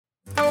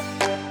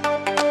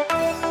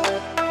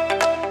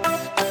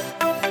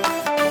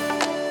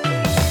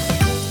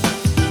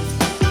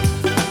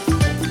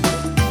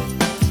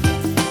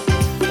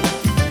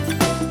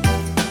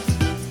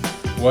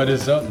What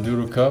is up,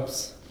 Noodle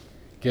Cups?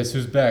 Guess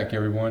who's back,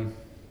 everyone?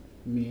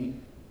 Me.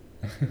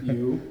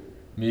 You.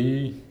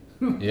 Me.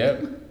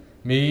 Yep.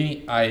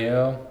 Me,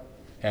 IL.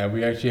 And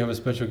we actually have a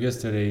special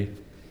guest today,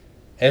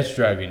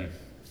 Sdragon.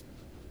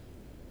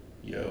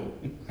 Yo.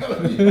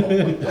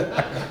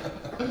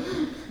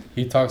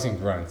 He talks in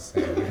grunts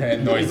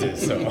and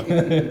noises, so.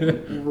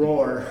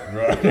 Roar.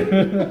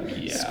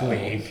 Yeah.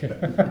 Squeak.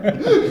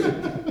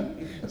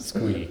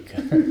 Squeak.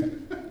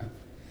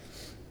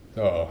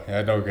 So,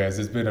 I know, guys,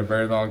 it's been a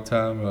very long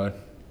time.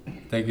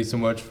 Thank you so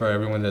much for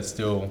everyone that's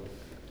still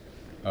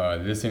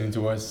listening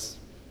to us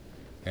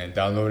and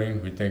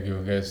downloading. We thank you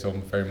guys so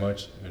very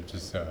much.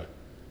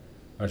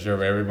 I'm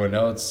sure everyone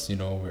else,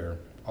 we're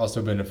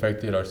also been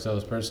affected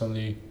ourselves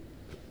personally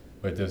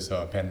with this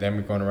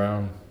pandemic going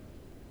around.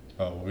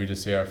 We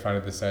just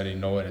finally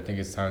decided, I think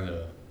it's time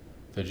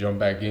to jump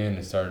back in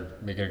and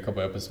start making a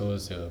couple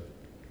episodes to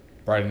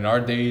brighten our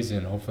days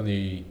and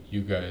hopefully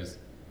you guys.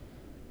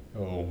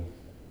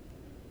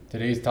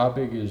 Today's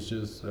topic is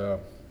just,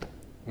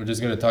 we're just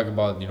going to talk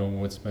about,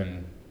 what's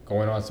been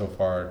going on so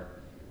far.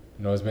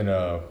 It's been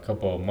a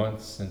couple of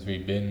months since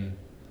we've been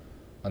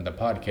on the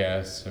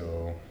podcast,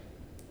 so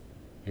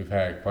we've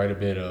had quite a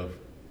bit of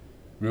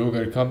real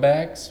good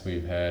comebacks.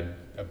 We've had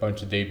a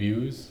bunch of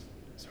debuts,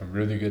 some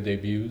really good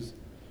debuts.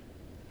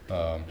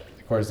 Of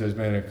course, there's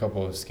been a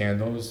couple of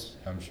scandals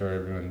I'm sure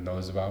everyone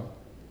knows about.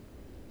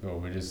 So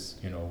we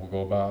just, we'll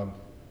go about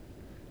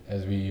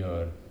as we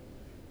go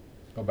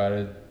about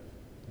it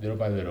little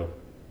by little.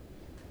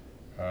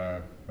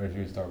 Where should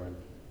we start with?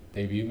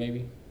 Debut,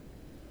 maybe?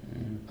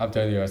 I'm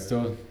telling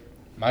you,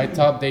 my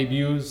top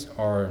debuts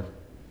are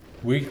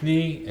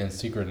Weekly and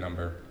Secret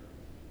Number.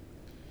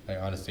 Like,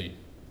 honestly.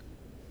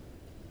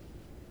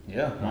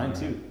 Yeah, mine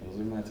too. Those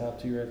are my top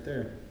two right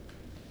there.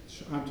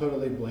 I'm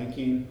totally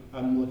blanking.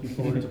 I'm looking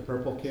forward to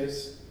Purple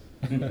Kiss,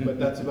 but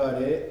that's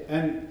about it.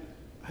 And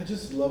I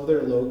just love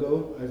their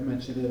logo. I've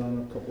mentioned it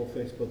on a couple of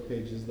Facebook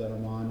pages that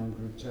I'm on and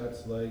group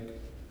chats. Like,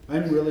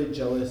 I'm really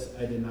jealous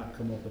I did not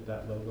come up with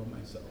that logo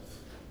myself.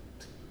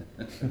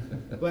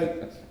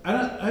 Like,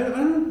 I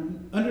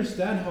don't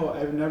understand how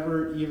I've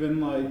never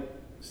even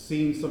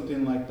seen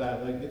something like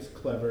that. Like, it's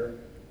clever.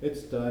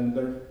 It's done.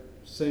 They're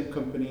same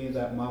company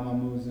that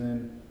Mamamoo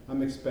in.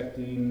 I'm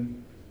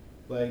expecting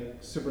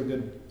super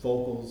good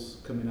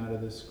vocals coming out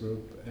of this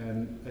group,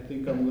 and I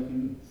think I'm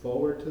looking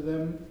forward to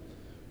them.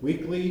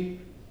 Weekly,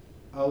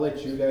 I'll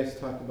let you guys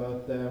talk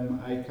about them.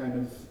 I kind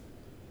of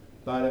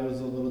thought it was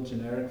a little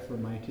generic for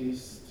my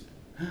taste,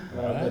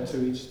 but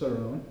to each their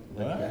own.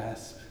 Like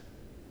gasp.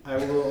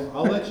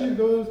 I'll let you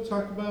go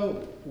talk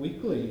about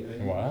Weekly.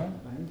 Wow.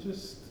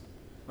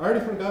 I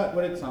already forgot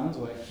what it sounds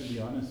like, to be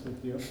honest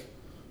with you.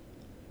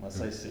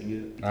 Must I sing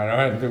it? I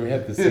don't know, do we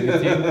have to sing it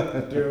to you?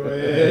 Do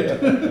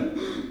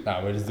it.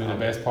 Nah, we'll just do the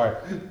best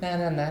part. Na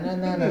na na na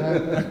na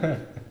na.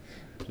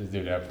 Just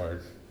do that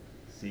part.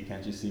 See,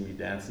 can't you see me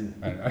dancing?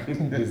 I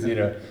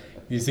know.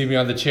 You see me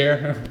on the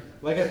chair?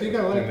 I think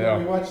I liked when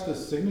we watched the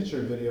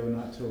Signature video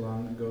not too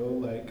long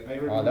ago. I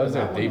remember that was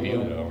their one debut,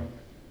 though.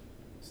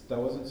 That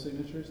wasn't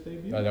Signature's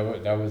debut? No,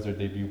 that was their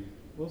debut.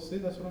 Well, see,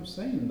 that's what I'm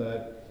saying.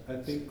 That I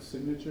think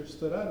Signature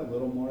stood out a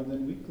little more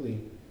than Weekly.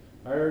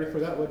 I already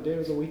forgot what day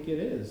of the week it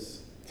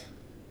is.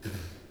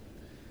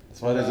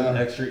 That's why there's an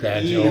extra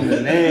Dad E joke. in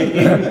the name.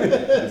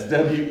 It's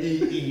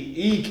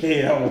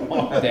WEEEKLY.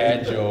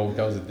 Dad joke.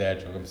 That was a dad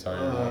joke. I'm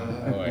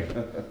sorry.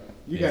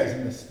 You guys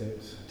missed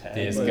it.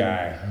 This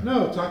guy.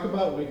 No, talk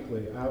about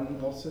Weekly.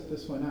 I'll sit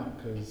this one out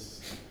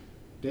because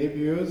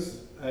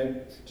debuts,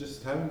 I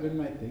just haven't been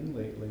my thing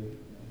lately.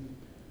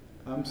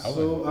 I'm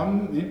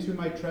into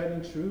my tried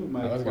and true,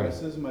 my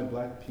Twices, my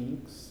Black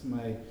Pinks,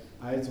 my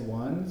Eyes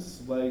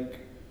Ones,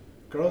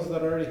 girls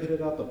that already hit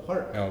it out the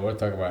park. No, we'll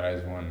talk about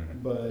Eyes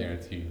One.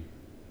 Guarantee.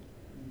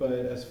 But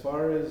as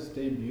far as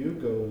debut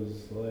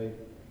goes, I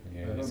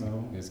don't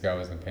know. This guy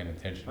wasn't paying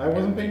attention. I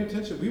wasn't paying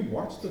attention. We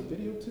watched the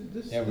video to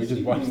this. Yeah, we this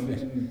just watched evening,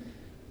 it. and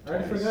I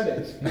already forgot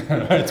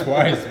it.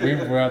 Twice. We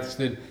watched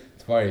it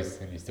twice,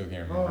 and you still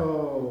can't remember.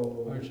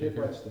 Oh, we did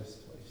watch this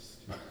twice.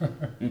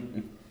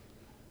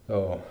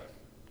 So,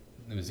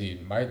 let me see.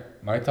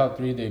 My top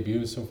three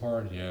debuts so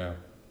far, yeah.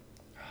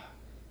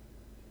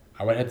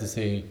 I would have to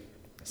say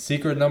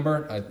Secret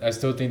Number. I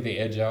still think they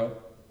edge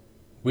out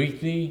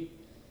Weekly,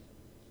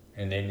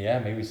 and then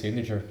maybe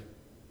Signature.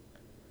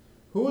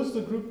 Who was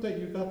the group that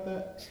you got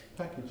that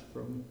package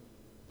from?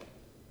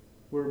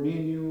 Where me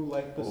and you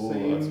the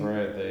same? Oh, that's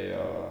right. They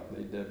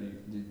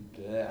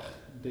debuted.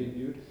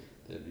 Debuted?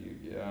 Debuted,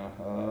 yeah.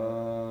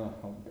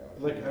 Oh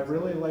god. I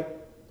really like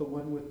the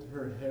one with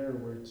her hair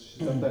where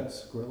she's got that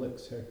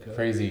Skrillex haircut.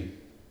 Crazy.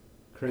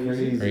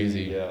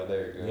 Yeah,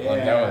 there you go.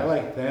 Yeah, I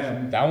like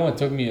them. That one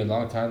took me a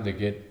long time to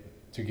get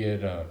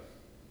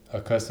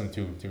accustomed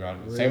to be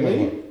honest.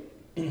 Really?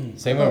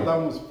 Same I with thought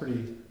that was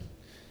pretty.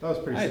 That was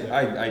pretty sick.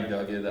 I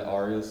dug it. The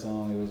Aria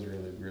song, it was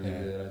really good.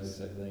 I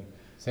think.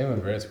 Same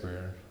with Red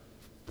Square.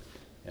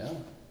 Yeah.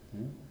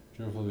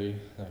 Truthfully,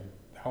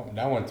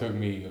 that one took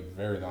me a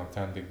very long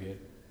time to get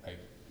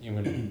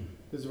even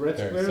Is Red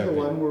They're Square the accepted.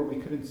 one where we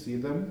couldn't see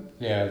them?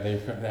 Yeah, they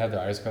have their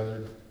eyes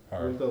colored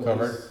or With the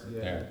covered. lace,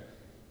 Yeah.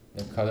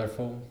 They're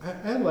colorful.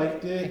 I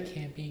liked it.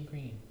 can't be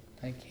green.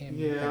 I can't.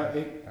 Yeah,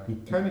 it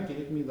kind of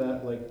gave me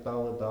that like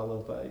dollar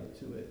vibe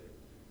to it.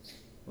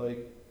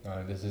 Like,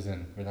 This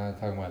isn't. We're not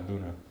talking about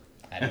Luna.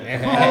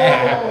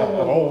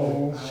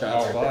 oh,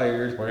 Shots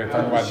fired. We're gonna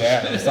talk about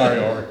that. I'm sorry,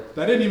 Orbit.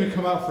 that didn't even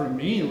come out from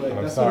me. Like,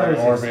 I'm that's sorry,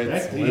 what I was Orbit.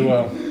 expecting. We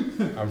will.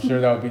 I'm sure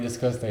that will be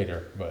discussed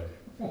later, but.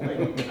 Oh my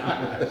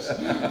gosh.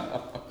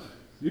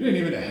 You didn't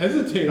even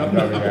hesitate on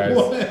I love that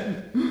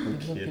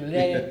you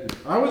one.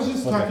 I was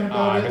just talking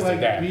about it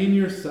like being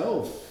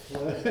yourself.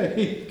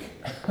 Like,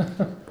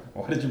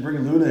 Why did you bring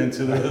Luna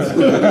into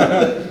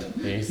this?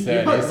 He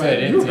said You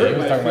Itzy. He hurt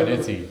was my talking about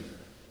feelings. Itzy.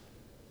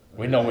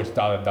 We know which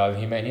dollar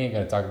he meant. He ain't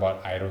gonna talk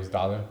about Idol's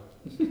dollar.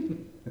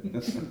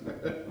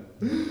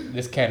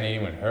 This can't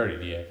anyone heard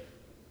it yet.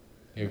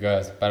 You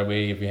guys, by the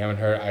way, if you haven't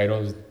heard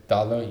Idol's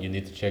dollar, you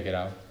need to check it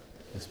out.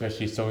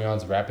 Especially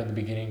Soyeon's rap in the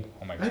beginning.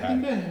 Oh my I god.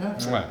 think I have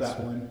Mwah. heard that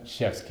one.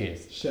 Chef's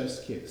kiss. Chef's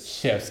kiss.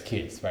 Chef's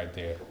kiss right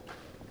there.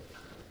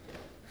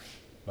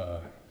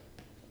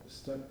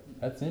 Stuck.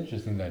 That's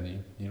interesting that you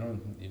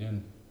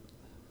didn't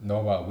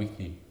know about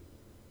Weekly.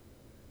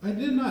 I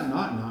did not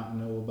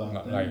know about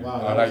Not them. like- Wow,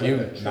 not that like was you.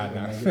 a triple Not-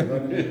 negative. I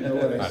don't even know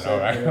what I I said know,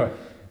 there. right?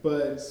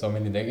 But So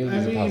many negatives I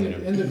and mean,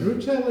 positive. in the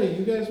group chat, like,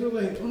 you guys were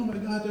like, "Oh my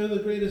God, they're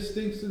the greatest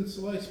thing since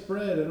sliced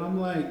bread," and I'm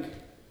like,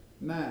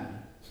 "Nah."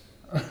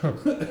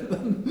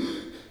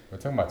 We're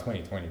talking about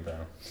 2020, bro.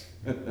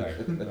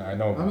 Like, I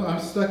know. I'm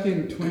stuck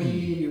in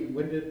 20.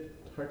 When did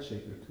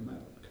Heartshaker come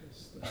out?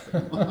 'Cause that's the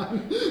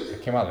one.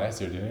 It came out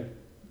last year, didn't it?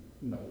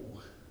 No.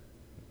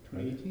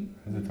 2018?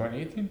 Is it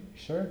 2018?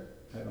 Sure.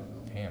 I don't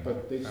know. Damn,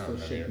 But they I still don't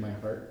know shake either. my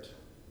heart.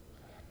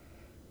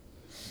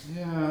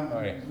 Yeah.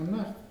 Oh, yeah. I'm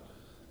not.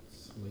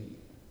 Sweet.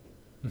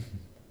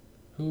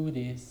 Who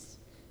this?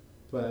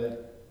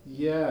 But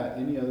yeah,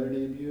 any other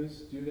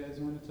debuts do you guys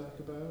want to talk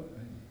about?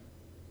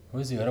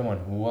 Who's the other one?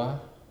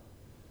 Hua?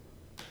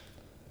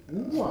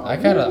 Ooh, I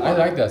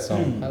like that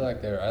song. I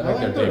like their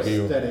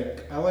debut.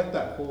 Aesthetic. I like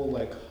that whole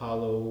like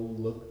hollow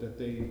look that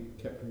they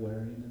kept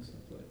wearing and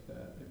stuff like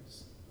that.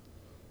 It's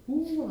ooh,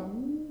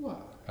 ooh, ooh.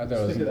 I thought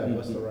it was. Think of that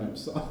Busta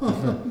Rhymes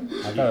song.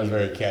 I thought it was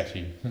very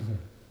catchy.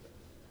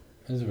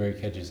 It was a very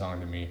catchy song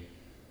to me.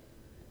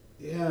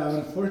 Yeah,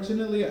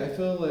 unfortunately, I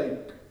feel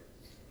like,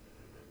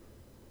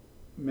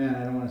 man,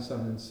 I don't want to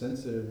sound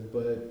insensitive,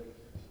 but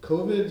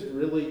COVID's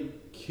really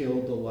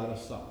killed a lot of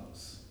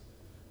songs.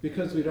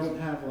 Because we don't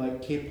have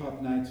like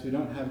K-pop nights, we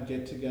don't have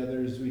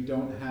get-togethers, we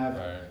don't have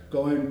Right.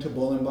 going to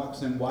Bowling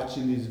Box and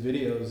watching these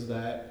videos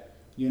that,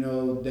 you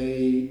know,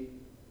 they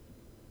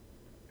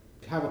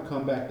have a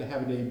comeback, they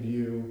have a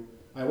debut.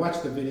 I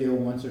watched the video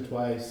once or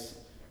twice.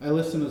 I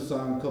listened to the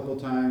song a couple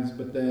times,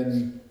 but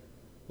then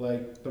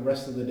like the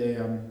rest of the day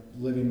I'm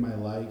living my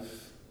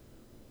life.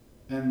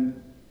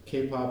 And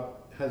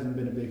K-pop hasn't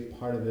been a big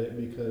part of it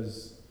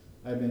because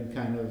I've been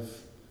kind of,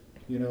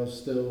 you know,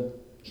 still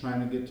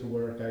trying to get to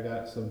work. I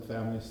got some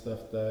family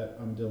stuff that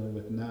I'm dealing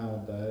with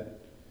now that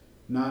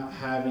not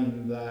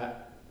having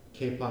that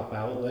K-pop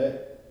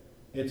outlet,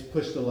 it's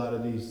pushed a lot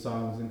of these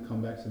songs and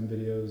comebacks and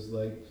videos.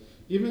 Like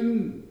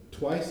even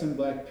Twice and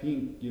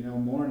Blackpink, you know,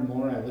 more and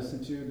more I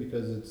listen to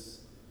because it's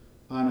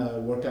on a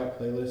workout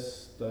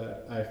playlist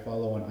that I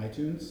follow on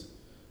iTunes.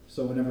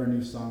 So whenever a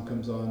new song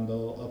comes on,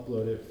 they'll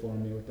upload it for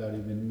me without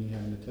even me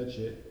having to touch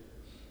it.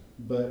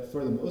 But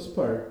for the most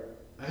part,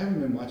 I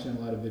haven't been watching a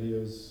lot of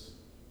videos.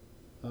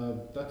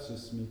 That's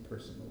just me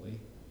personally.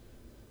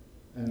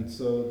 And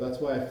so that's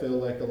why I feel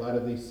like a lot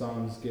of these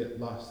songs get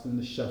lost in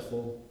the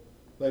shuffle.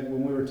 Like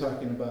when we were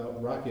talking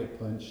about Rocket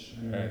Punch,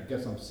 I mean, I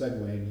guess I'm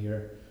segueing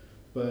here,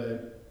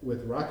 but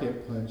with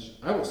Rocket Punch,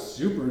 I was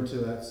super into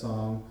that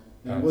song.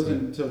 And it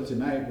wasn't until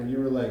tonight where you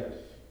were like,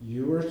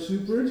 you were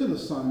super into the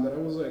song that I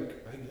was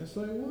like, I guess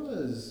I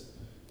was.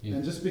 Yeah.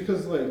 And just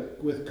because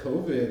like with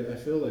COVID, I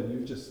feel like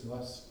you've just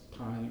lost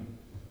time.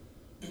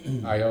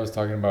 I was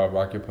talking about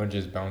Rocket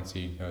Punch's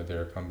Bouncy,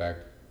 their comeback,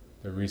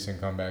 their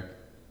recent comeback,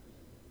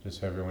 just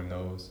so everyone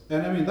knows.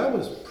 And I mean, that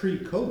was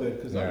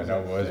pre-COVID. Cause yeah,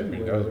 that was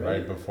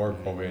right before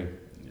COVID.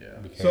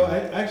 Yeah. So I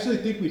actually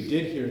think we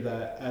did hear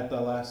that at the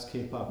last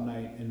K-pop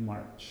night in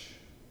March.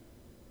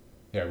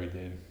 Yeah, we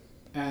did.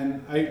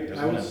 And There's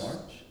I one was in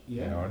March?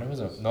 Yeah.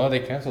 No, they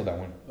canceled that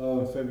one.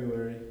 Oh, in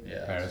February.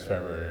 Yeah, it was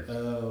February.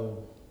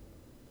 Oh.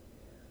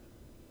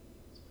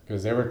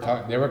 Because they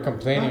were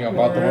complaining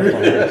about the one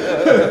from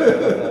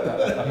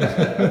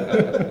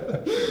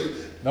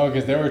No,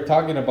 because they were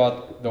talking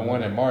about the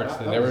one in March,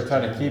 and they were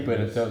trying to keep it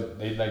until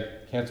they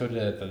like canceled it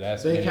at the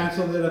last minute. They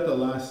canceled it at the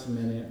last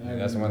minute. And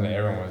that's the one that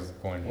everyone was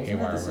going Wasn't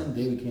haywire that the same with.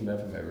 day we came back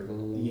from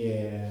Everglow?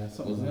 Yeah,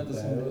 something Wasn't like that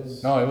the that. same day?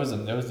 No, it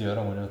was the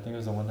other one. I think it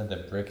was the one at the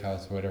brick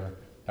house or whatever.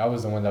 That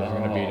was the one that was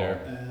going to be there.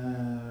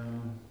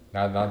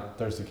 Not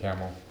Thirsty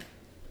Camel.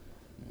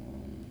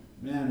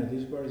 Man, are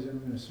these bars ever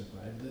going to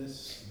survive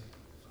this?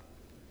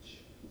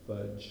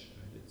 Fudge.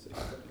 I did say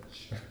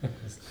fudge.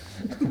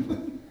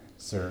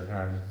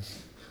 Sir,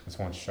 it's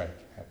one strike.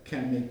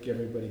 Can't make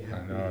everybody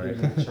happy. I know, right?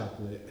 Here's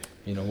chocolate.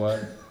 You know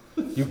what?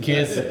 You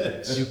kids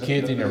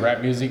in your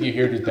rap music, you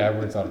hear these bad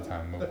words all the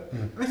time.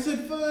 I said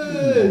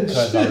fudge.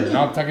 Because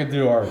I'm talking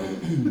to our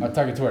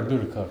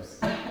Noodle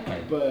Cups.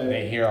 Like, But-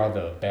 they hear all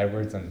the bad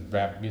words on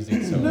rap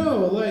music. So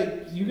No,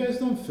 like you guys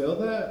don't feel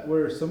that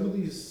where some of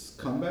these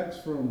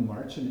comebacks from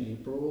March and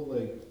April,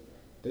 like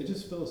they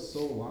just feel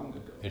so long ago.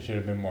 there should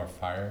have been more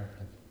fire.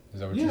 Is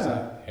that what Yeah. you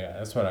said? Yeah,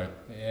 that's what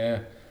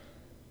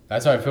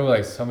That's why I feel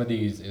like some of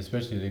these,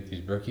 especially like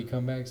these rookie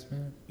comebacks,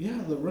 man.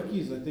 Yeah, the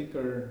rookies I think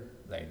are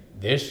Like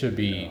this should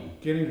be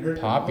getting hurt.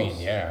 the popping,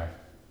 most. yeah.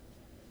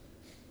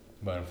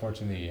 But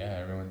unfortunately,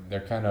 everyone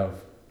they're kind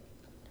of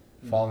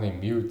falling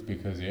mute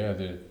because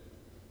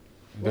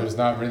there's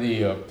not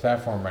really a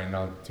platform right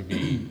now to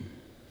be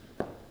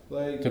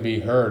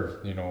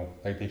heard,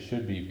 like they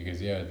should be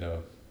because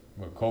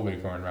with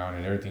COVID going around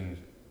and everything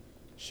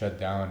shut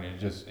down, it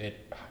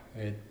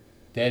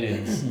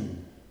deadens,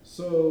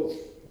 So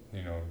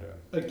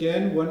the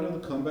again, one of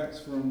the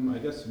comebacks from I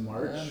guess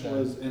March Yeah,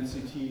 was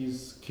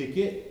NCT's "Kick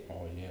It,"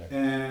 oh yeah.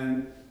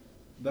 and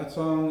that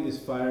song is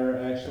fire.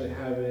 I actually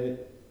have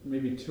it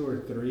maybe 2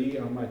 or 3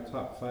 on my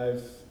top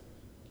 5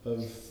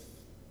 of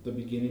the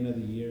beginning of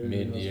the year.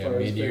 As far as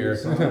Mid-year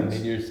favorite songs.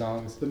 mid-year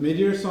songs. The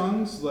mid-year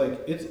songs,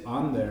 like it's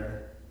on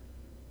there,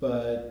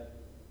 but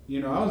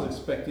I was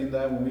expecting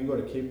that when we go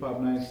to K-pop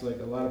nights, like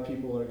a lot of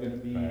people are gonna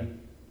be Right.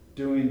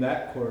 doing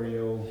that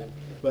choreo.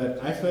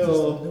 But I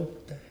feel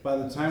by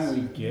the time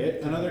we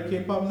get another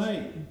K-pop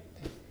night,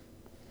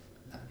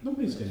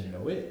 nobody's gonna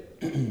know it.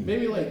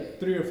 Maybe like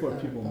 3 or 4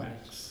 people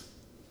max.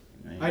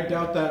 I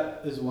doubt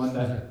that is one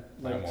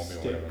that That won't be one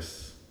of them.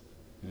 sticks.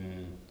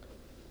 Mm.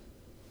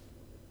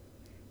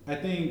 I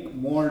think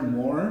more and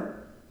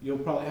more, you'll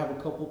probably have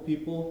a couple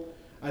people.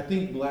 I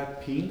think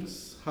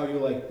Blackpink's How You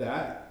Like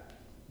That,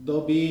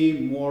 there'll be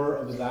more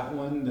of that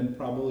one than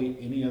probably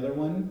any other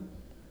one,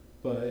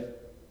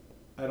 but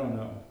I don't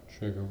know.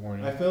 Trigger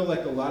warning. I feel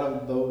like a lot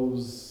of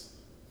those,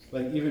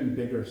 like even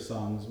bigger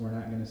songs, we're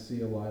not going to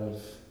see a lot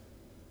of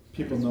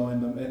people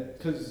knowing them.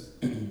 Because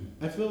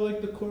I feel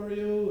like the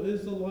choreo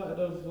is a lot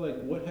of like,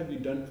 what have you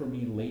done for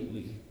me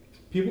lately?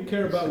 People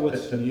care about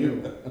what's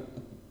new.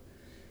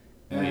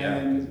 Well, yeah,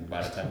 'cause And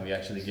by the time we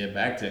actually get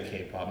back to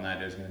K-pop night,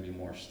 there's gonna be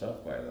more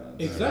stuff by then.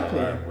 Exactly.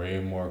 Way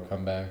more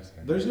comebacks.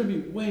 there's going to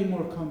be way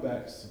more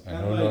comebacks. And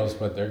And who like, knows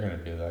what they're gonna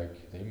be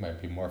like? They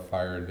might be more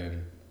fired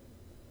than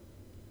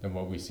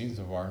what we've seen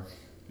so far.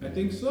 I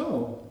think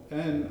so.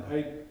 And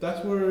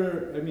that's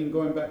where,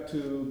 going back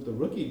to the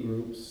rookie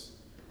groups,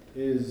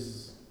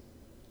 is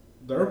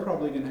they're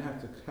probably going to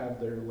have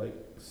their like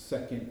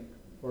second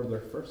or their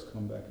first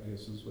comeback, I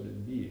guess is what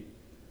it'd be.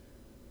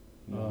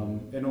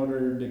 In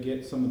order to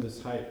get some of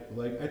this hype.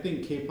 Like, I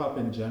think K-pop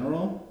in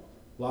general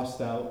lost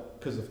out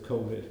because of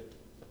COVID.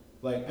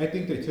 Like, I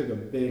think they took a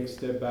big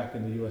step back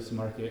in the US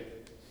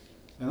market.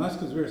 And that's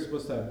because we were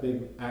supposed to have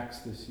big acts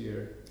this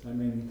year.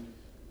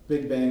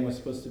 Big Bang was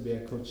supposed to be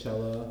at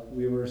Coachella.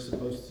 We were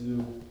supposed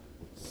to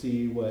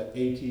see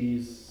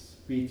ATEEZ,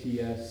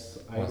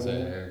 BTS, What's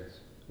Idol, that?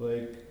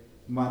 like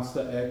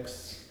Monsta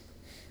X.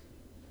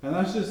 And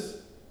that's just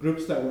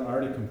groups that were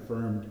already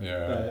confirmed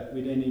Yeah. that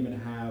we didn't even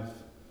have.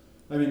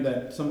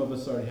 That some of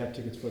us already had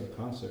tickets for the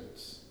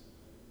concerts.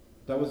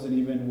 That wasn't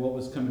even what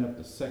was coming up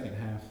the second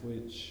half,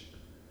 which,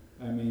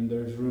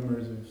 there's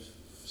rumors of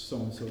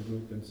so-and-so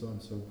group and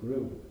so-and-so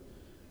group.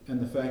 And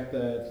the fact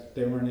that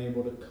they weren't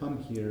able to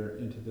come here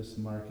into this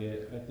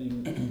market, I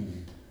think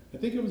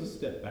it was a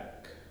step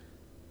back.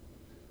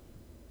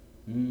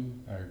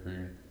 I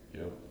agree.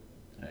 Yep,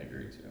 I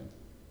agree too.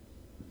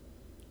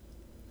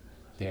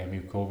 Damn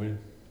you, COVID.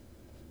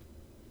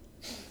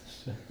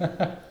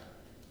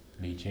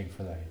 Leeching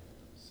for life.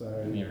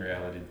 Sorry. In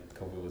reality,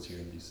 COVID was here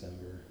in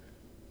December.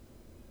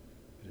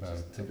 It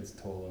just took its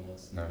toll on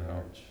us in No.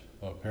 March.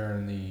 Well,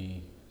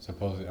 apparently,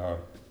 supposedly, a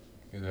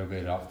little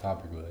bit off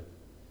topic, but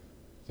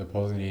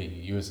supposedly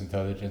U.S.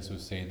 intelligence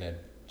was saying that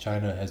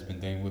China has been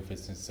dealing with it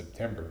since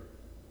September.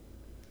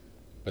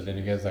 But then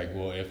you guys like,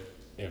 well,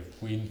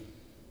 if we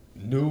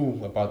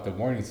knew about the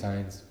warning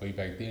signs way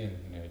back then,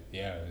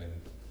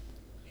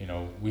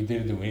 then we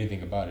didn't do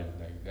anything about it.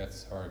 Like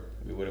that's our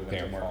We would have went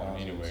to damn more fault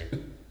concerts.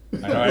 anyway.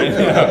 I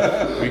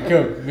know.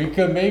 We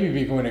could maybe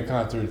be going to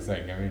concerts.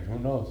 Like who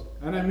knows?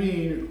 And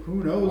who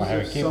knows Or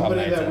have if a K-pop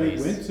somebody nights that at we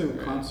least. went to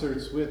Right.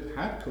 concerts with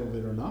had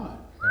COVID or not.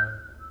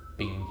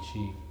 Being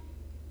cheap,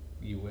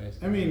 U.S.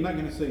 Not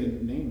gonna say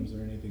names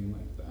or anything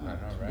like that. I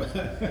know, right?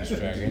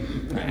 Sdragon.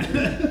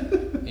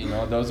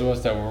 Those of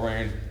us that were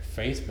wearing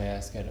face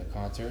masks at a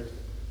concert.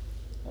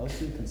 I was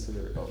being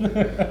considerate.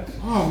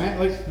 Oh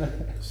man,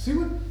 see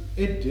what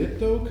it did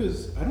though?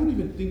 Because I don't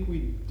even think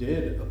we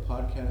did a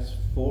podcast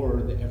for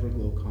the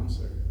Everglow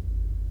concert.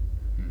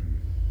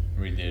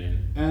 We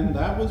didn't. And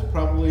that was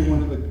probably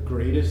one of the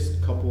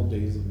greatest couple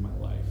days of my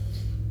life.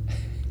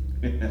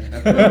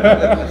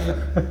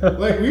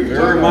 Like we've We're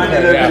talked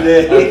reminded about every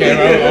day. Okay,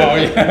 well,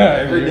 yeah.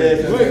 Every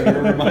day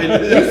we're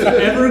reminded. this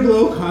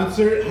Everglow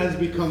concert has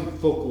become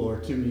folklore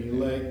to me.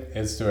 Like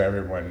It's to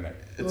everyone.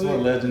 It's what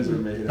legends are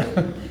made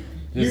of.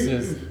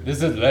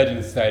 This is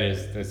legend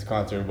status. This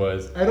concert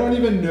was. I don't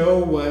even know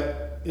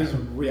what is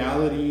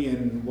reality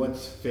and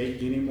what's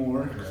fake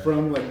anymore. Yeah.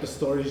 From like the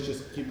stories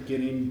just keep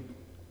getting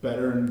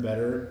better and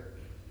better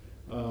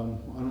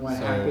on what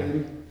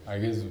happened. I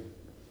guess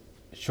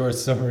short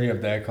summary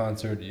of that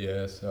concert.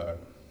 Yes,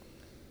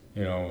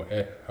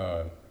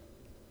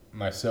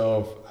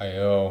 myself,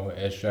 IL,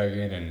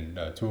 Sdragon,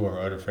 and two of our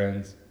other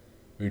friends,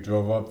 we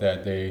drove up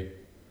that day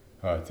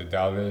to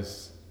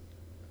Dallas,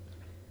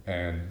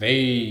 and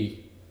they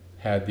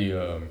had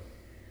the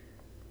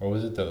what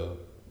was it, the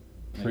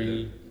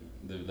pre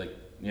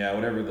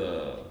whatever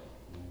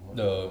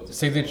the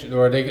signature,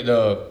 or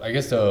I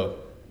guess the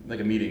like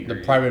a meeting the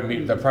private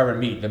meet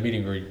the meet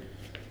and greet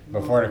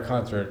before the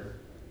concert.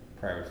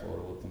 private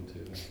photo with them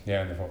too.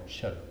 Yeah, and the phone,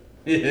 shut up.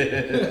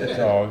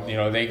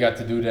 So they got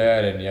to do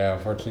that, and yeah,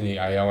 unfortunately,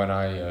 IL and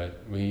I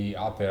we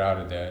opted out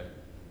of that.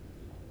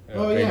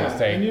 Big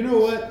mistake. And you know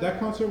what? That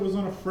concert was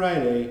on a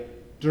Friday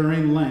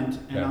during Lent,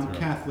 and That's I'm right.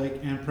 Catholic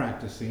and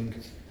practicing.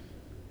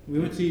 We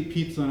went to eat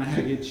pizza, and I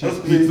had to get cheese That's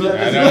pizza.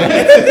 I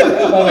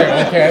was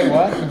like, okay,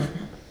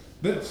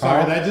 what?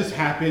 Sorry, that just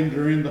happened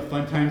during the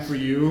fun time for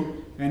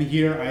you, and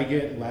here I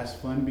get less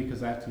fun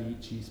because I have to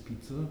eat cheese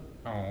pizza.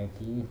 Oh,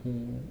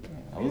 boo-hoo.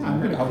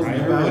 I'm gonna cry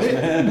about it.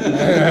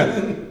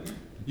 Man.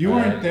 You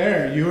weren't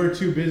there. You were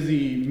too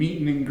busy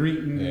meeting and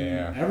greeting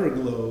Yeah.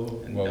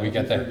 Everglow. And Well, we don't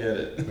got that. forget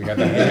it. We got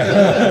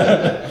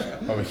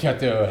to we got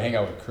to hang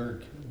out with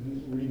Kirk.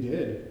 We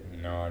did.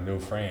 Our new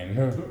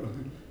friend.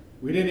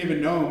 We didn't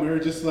even know him. We were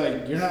just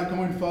like, "You're not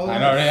going to follow I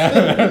us?" know,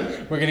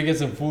 yeah. We're gonna get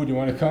some food. You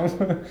want to come?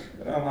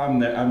 But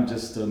I'm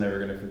just still never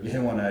gonna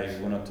forget when I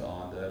went up to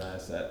Onda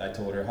and I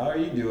told her, "How are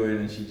you doing?"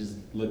 And she just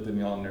looked at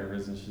me all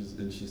nervous and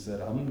she said,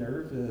 "I'm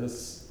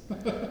nervous."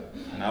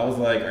 And I was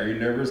like, "Are you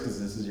nervous because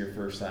this is your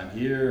first time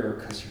here, or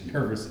because you're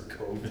nervous of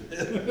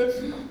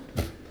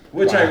COVID?"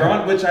 Which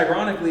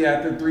ironically,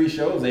 after 3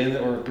 shows, 3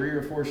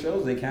 or 4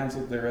 shows, they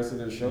canceled the rest of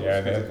their shows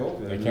Yeah, because of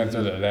COVID. they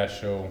canceled that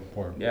show.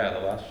 Poor Yeah, the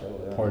last show.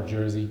 Yeah.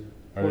 Jersey.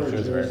 Or Poor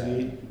Jersey,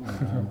 Jersey.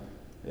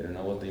 They don't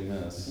know what they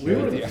missed. We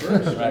were the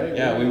first, right?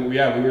 Yeah, we were the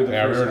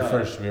Yeah,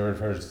 first. we were the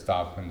first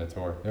stop in the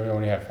tour. They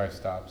only had 5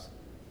 stops.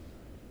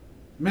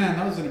 Man,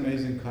 that was an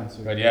amazing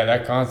concert. But yeah,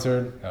 that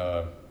concert.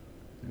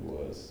 It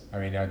was. I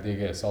mean, I did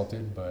get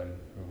assaulted, but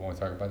we won't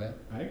talk about that.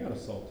 I got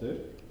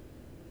assaulted.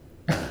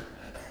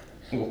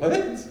 What?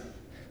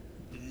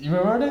 You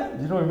remember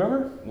that? You don't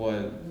remember?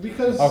 What?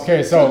 Because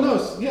Okay, so-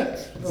 yeah.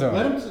 so-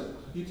 Let him.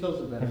 He tells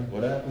it better.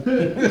 What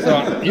happened?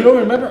 So you don't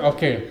remember?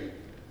 Okay.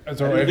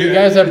 So if you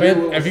guys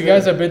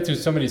have been to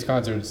some of these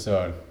concerts,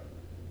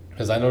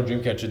 because I know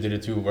Dreamcatcher did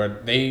it too,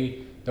 where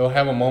they'll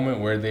have a moment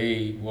where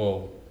they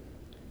will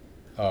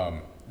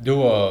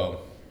do a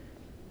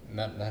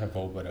not a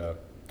vote, but a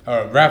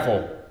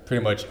raffle,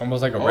 pretty much,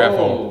 almost like a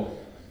raffle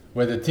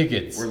with the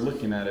tickets. We're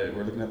looking at it.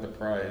 We're looking at the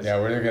prize. Yeah,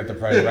 we're looking at the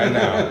price right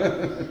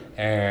now,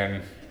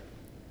 and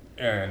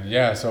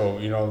yeah, so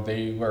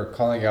they were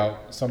calling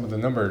out some of the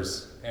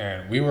numbers,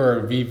 and we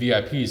were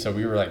VVIP, so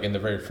we were like in the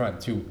very front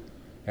too,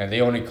 and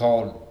they only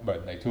called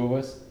like 2 of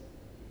us.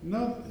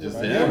 No, Just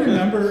I them?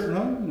 remember.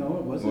 No,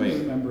 it wasn't. Wait.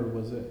 Remember,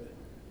 was it?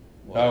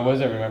 Oh, was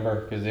it?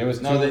 Remember? Because it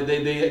was No, two.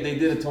 they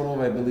did a total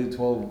of, I believe,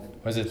 12.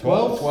 Was it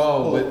 12?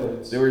 12, but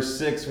Polaroids. there were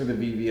 6 for the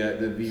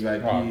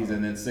VVIPs,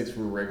 and then 6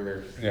 for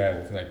regular. Yeah,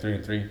 it's like 3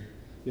 and 3.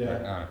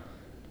 Yeah.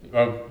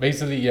 Well,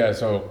 basically, yeah.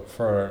 So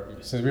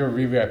since we were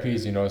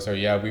VVIPs, so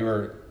yeah, we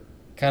were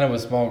kind of a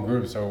small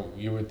group. So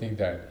you would think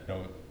that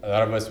a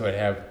lot of us would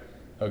have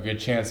a good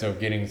chance of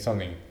getting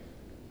something.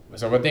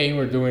 So what they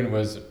were doing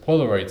was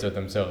Polaroids of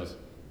themselves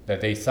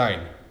that they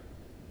signed,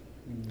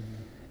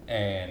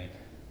 and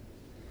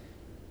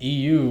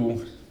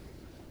EU.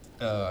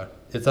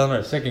 It's on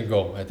our second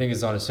go. I think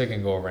it's on a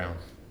second go around.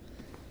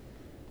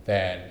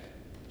 That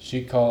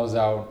she calls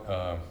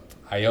out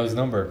IO's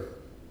number.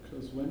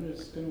 Because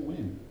winner's gonna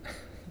win.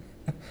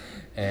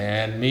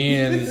 And me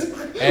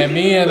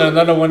and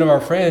another one of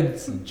our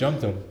friends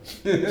jumped him.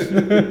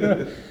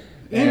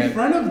 In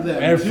front of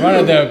them. In front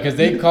of them, because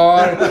they called.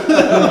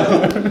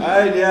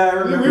 I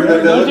remember We were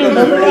that. looking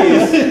Look for on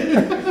their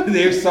face.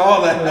 They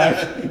saw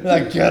that.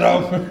 Like, get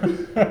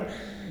him.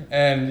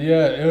 And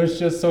yeah, it was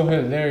just so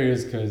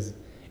hilarious because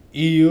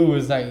EU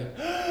was like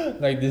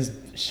this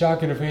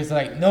shock in her face,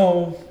 like,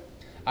 no,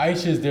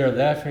 Aisha's there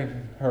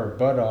laughing her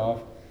butt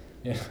off,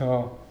 That's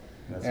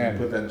when And-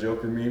 you put that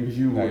Joker meme.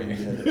 You Like-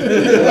 wouldn't get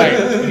it.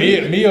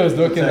 like Mia was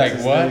looking like,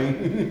 Texas what?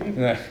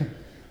 thing.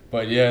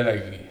 But yeah,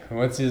 like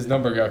once his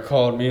number got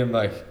called, me and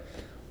like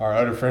our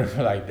other friend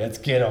were like, let's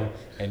get him.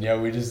 And yeah,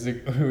 we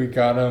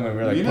got him, and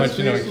we were like Nina's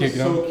punching him face and was kicking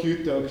him. so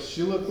cute though, 'cause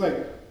she looked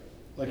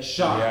like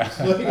shocked.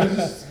 Yeah. Like, it was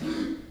just,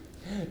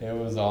 It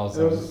was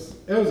awesome.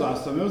 it was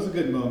awesome. It was a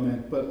good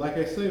moment. But like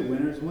I say,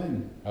 winners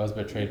win. I was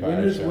betrayed by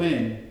Winners Aisha.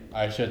 win.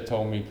 Aisha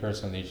told me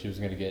personally she was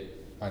gonna get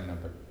my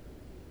number.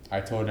 I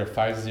told her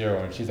 50,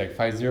 and she's like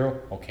 50,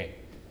 okay.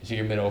 And she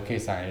gave me the okay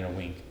sign and a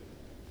wink.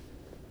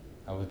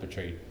 I was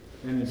betrayed.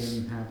 And it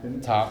didn't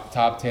happen.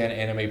 Top 10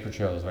 anime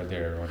portrayals right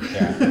there, everyone.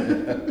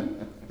 Yeah.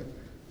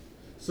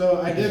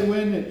 So I did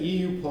win an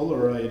EU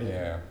Polaroid.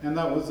 Yeah. And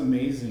that was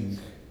amazing.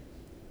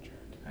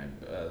 I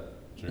bet.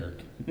 Jerk.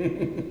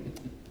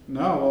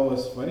 No, what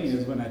was funny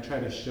is when I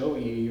tried to show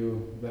EU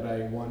that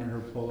I won her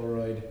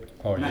Polaroid,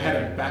 and I had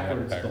it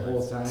backwards the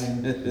whole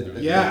time.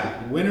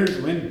 Yeah, winners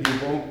win,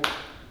 people.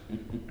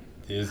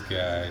 This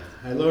guy.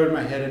 I lowered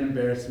my head in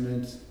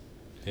embarrassment.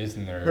 This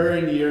nerd. Her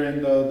and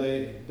Yirin, though,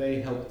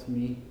 they helped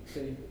me.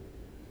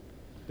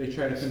 They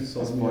try to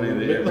console It's me. funny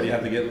that everybody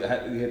have to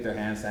get their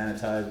hands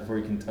sanitized before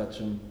you can touch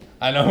them.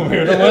 I know, we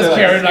were the ones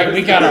carrying, like,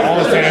 we got our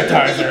own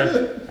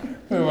sanitizer.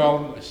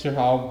 Well,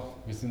 sure,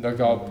 we looked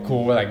all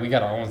cool, we're like, we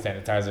got our own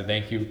sanitizer,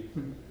 thank you.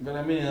 But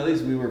I mean, at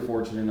least we were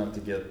fortunate enough to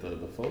get the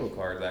photo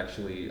cards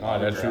actually. Oh,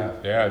 that's true.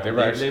 autographed. Yeah, they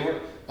were actually. They were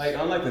like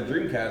unlike the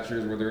dream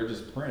catchers where they were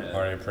just printed.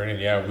 Already printed,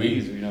 yeah.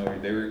 These, you know,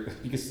 they were.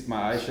 You can see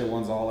my Aisha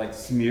ones all like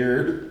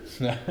smeared.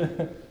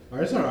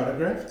 Ours are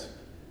autographed.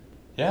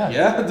 Yeah.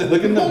 Yeah,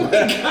 look at them.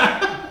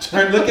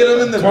 Try and look at them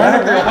in the Turn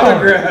back around.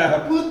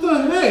 autograph. What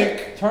the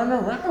heck? Turn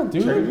around,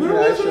 dude. Turn Where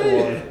was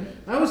Aisha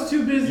I? I was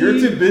too busy. You're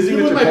too busy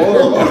with your my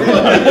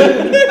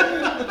Polaroid.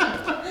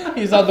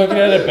 He's all looking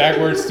at it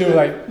backwards too,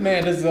 like,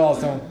 man, this is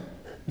awesome.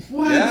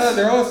 What? Yeah,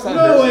 they're all signed.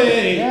 No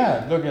way.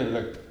 Yeah, look at it,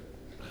 look.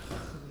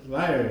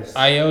 Liars.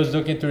 I was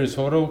looking through his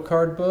photo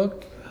card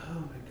book. Oh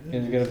my He's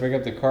goodness. gonna bring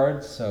up the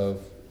cards of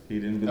He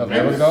didn't Of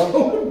believe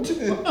Everglow?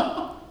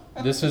 So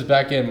This was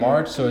back in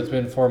March, so it's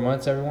been 4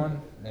 months,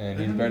 everyone, and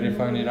he's ready to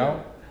find it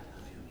out.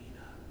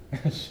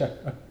 Shut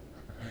up.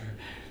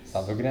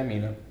 Stop looking at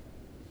Mina.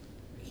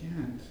 I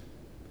can't.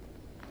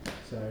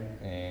 Sorry.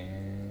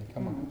 And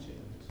come on. James.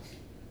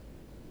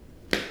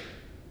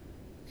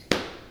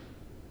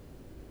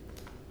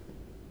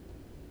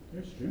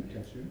 There's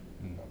Dreamcatcher.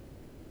 No.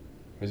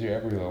 Where's your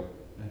Everglow?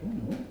 I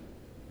don't know.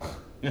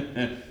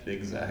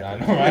 Exactly. I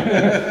know,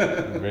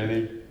 right?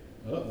 Really?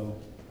 Uh-oh.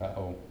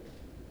 Uh-oh.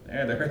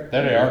 There they are.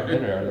 There they are. There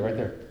they are. They're right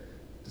there.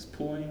 Just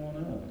pull anyone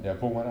up. Yeah,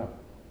 pull one out.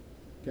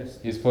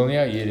 Guess. He's pulling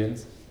out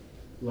Yiden's.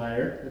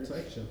 Liar. It's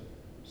Aisha.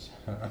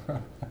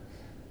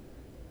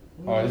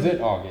 Oh, is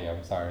it? Oh, okay,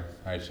 I'm sorry.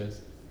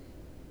 Aisha's.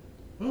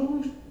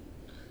 Oh.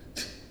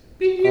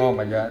 Oh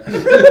my god.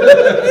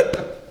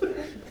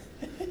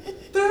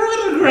 They're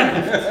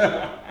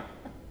autographed.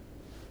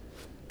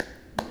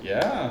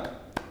 Yeah.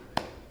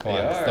 Come They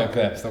on, are.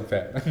 stop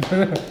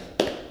that.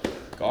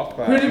 Golf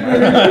clap. Pretty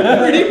bird.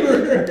 Pretty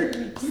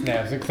bird.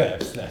 Snaps and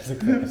claps, snaps and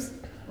claps.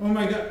 Oh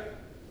my god.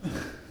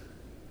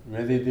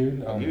 Really,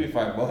 dude? I'll give you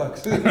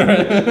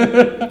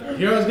 $5.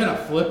 Here I was gonna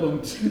flip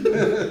them.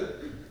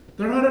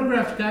 They're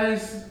autographed,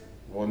 guys.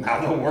 Well, now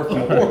they'll work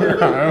more.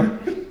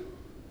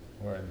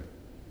 Word.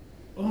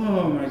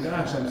 Oh my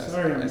gosh, I'm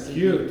sorry, I'm I see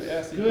cute. you- yeah,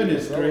 I see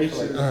Goodness you sell for gracious.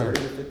 Like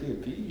 30 to 50 a You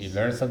piece.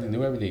 learn something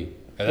new every day.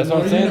 And that's The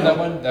what I'm more you saying.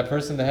 know. That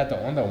person that had to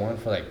own that one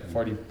for like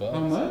 $40. How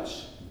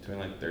much? Between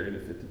like 30 to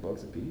 50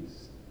 bucks a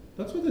piece.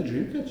 That's what the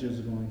Dreamcatchers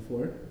are going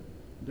for.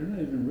 They're not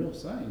even real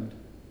signed.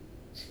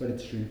 But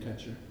it's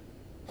Dreamcatcher.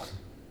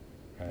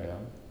 Right.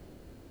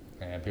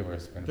 And people are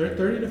spending. They're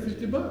 30 to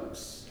 50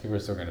 bucks. People are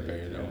still gonna pay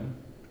it though.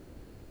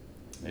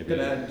 Could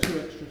Maybe, add 2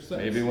 extra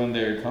sets. maybe when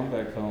their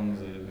comeback comes,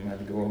 we might have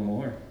to go on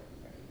more.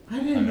 I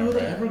didn't know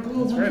that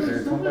Everglow That's right, their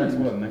was comeback's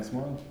signed. what, next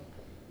month?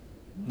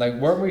 Like,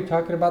 weren't we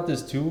talking about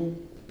this too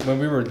when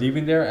we were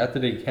leaving there after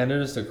they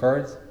handed us the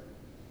cards?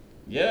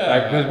 Yeah.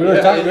 Like, 'cause we were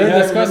talking, we were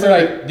discussing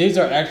like these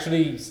are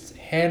actually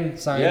hand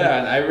signed. Yeah,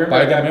 and I remember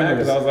by I the got mad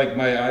members. because I was like,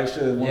 my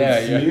Aisha wants Yeah,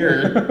 yeah.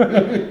 smeared.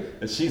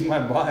 And she's my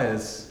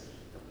bias.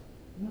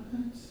 What? I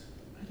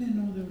didn't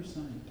know they were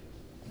signed.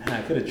 Man,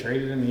 I could have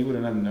traded him, he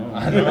wouldn't have known.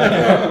 I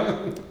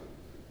know.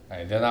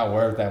 Hey, they're not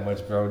worth that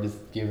much, bro.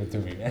 Just give it to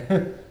me,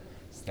 man.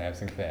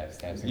 Snaps and claps,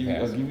 snaps and I'll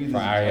claps. give you For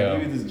this, I'll IO.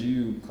 give you this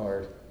GU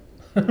card.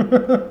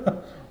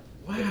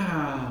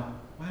 Wow.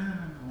 Wow.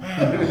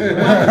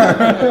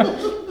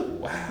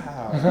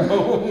 Wow.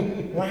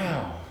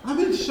 Wow. I'm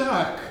in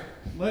shock.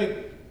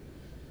 Like,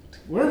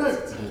 where am I?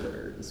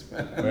 Hilarious,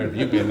 man. Where have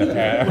you been the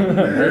past?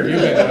 Where have you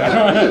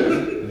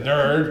been?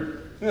 Nerd.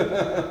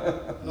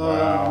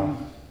 Wow.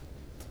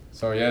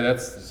 So yeah,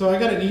 that's So I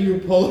got an EU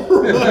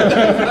Polaroid.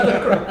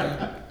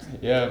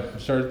 yeah.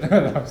 Short.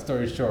 Long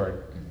story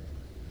short.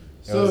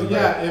 It So was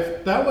yeah,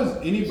 if that was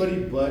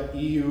anybody but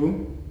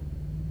EU,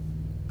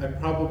 I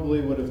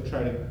probably would have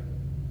tried to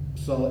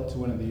sell it to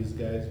one of these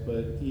guys.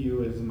 But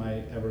EU is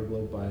my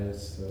Everglow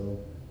bias, so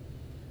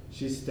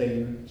she's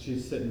staying.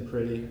 She's sitting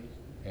pretty.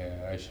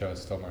 Yeah, I should have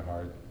stole my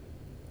heart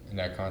in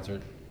that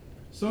concert.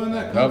 So in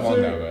that Love on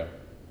concert, that way.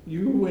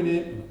 you went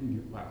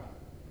in. Wow.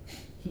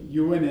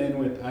 You went in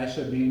with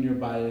Aisha being your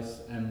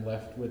bias and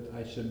left with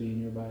Aisha being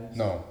your bias.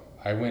 No,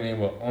 I went in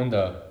with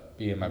Onda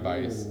being my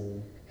bias,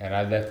 Ooh. and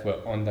I left with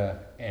Onda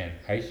and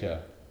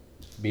Aisha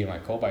being my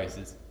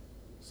co-biases.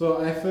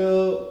 So I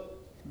feel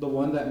the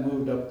one that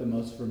moved up the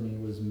most for me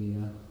was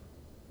Mia,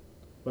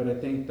 but I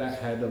think that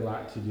had a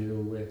lot to do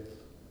with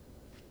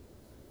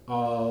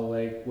all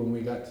like when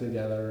we got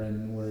together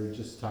and we're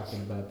just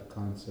talking about the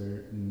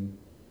concert, and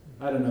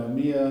I don't know,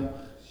 Mia,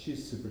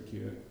 she's super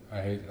cute.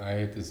 I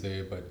hate to say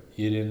it, but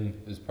Eden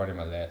is probably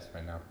my last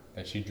right now.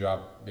 That she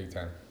dropped big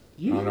time.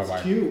 I don't know Yuna's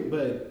why. cute,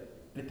 but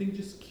I think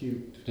just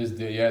cute. Just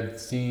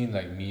seeing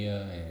like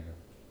Mia and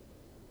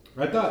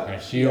I thought.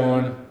 And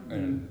Shion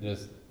and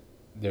just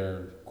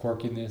their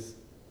quirkiness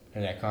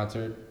in that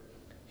concert.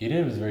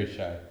 Eden was very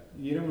shy.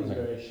 Eden was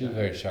very shy. She was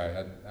very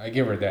shy. I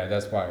give her that.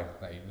 That's why,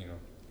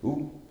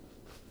 Who?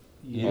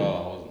 Yeah.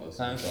 Oh, I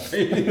wasn't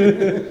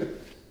listening.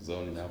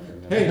 Zoning out for a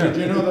minute. Hey, did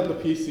you know that the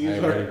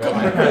PCs are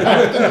coming?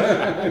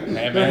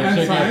 Hey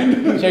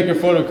man, check your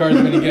photo cards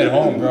when you get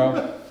home,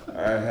 bro.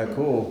 Alright,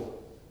 cool.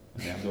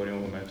 Yeah, I'm the only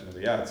one who mentioned it,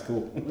 but yeah, it's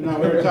cool. No,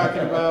 we were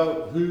talking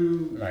about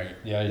who. Right.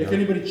 Yeah. If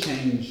anybody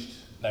changed.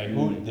 Like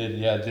who did?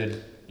 Yeah.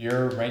 Did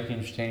your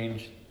rankings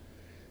change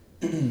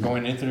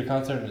going into the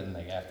concert and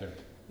like after?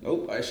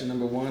 Nope, I should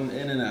number 1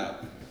 in and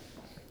out.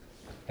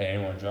 Hey,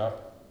 anyone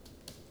drop?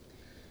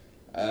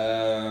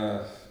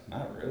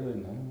 Not really.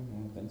 No, I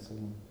don't think so.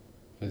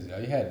 Cause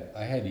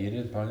I had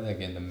Eden probably like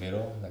in the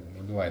middle, like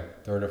maybe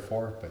like 3rd or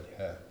 4th, but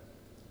yeah.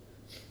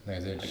 Like I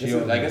said,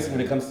 I guess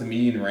when it comes to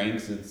me in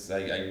ranks, it's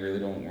I really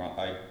don't.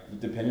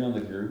 Depending on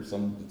the group,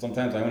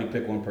 sometimes I only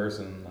pick one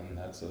person, and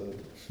that's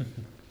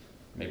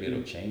maybe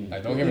it'll change.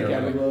 Like, don't get me wrong.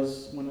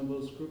 Everglow's one of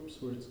those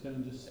groups where it's kind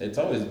of just. It's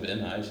always been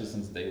Aisha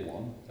since day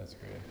 1. That's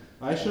great.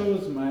 Aisha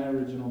was my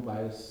original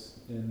bias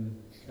in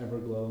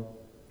Everglow,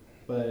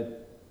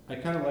 but I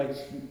kind of like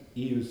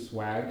EU's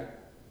swag.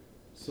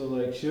 So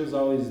like she was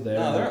always there.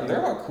 No,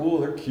 they're all cool.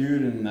 They're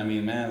cute, and I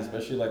mean, man,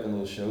 especially like on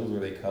those shows where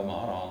they come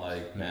out on,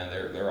 like, man,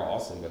 they're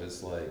awesome. But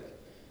it's like,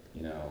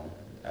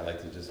 I like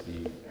to just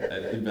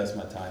invest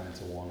my time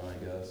into one, I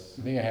guess.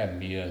 I think I had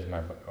Mia as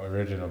my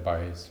original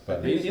bias,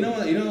 but You know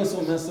what's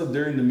so messed up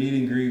during the meet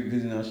and greet,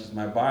 because she's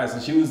my bias,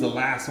 and she was the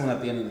last one at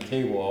the end of the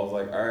table. I was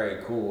like, all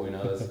right, cool.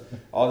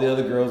 All the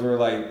other girls were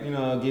like,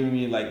 giving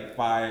me like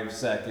 5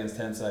 seconds,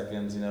 10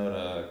 seconds,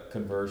 to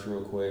converse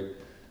real quick.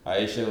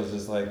 Aisha was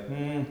just like,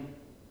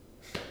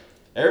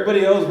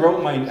 Everybody else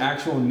wrote my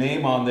actual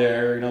name on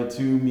there,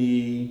 to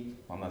me.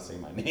 I'm not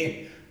saying my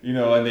name,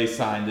 and they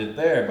signed it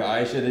there. But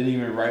Aisha didn't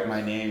even write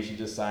my name. She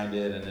just signed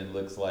it, and it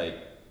looks like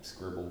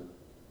scribbled.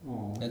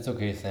 Aww. That's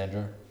okay,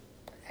 Sandra.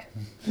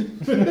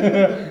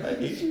 I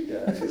hate you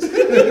guys.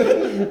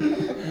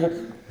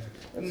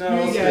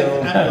 No,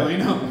 still.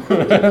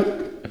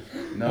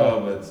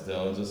 No, but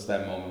still, just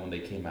that moment when they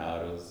came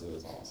out, it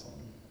was awesome.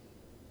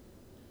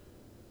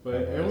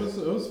 But it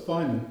was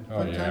fun.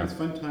 Fun times.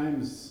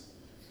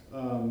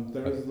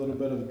 There was a little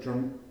bit of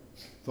drunk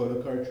photo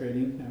card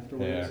trading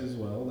afterwards as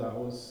well. That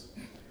was.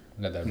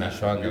 Not that much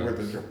drunk. You were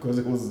the drunk because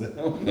it was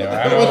them. Yeah,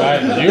 I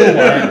know.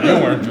 You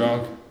weren't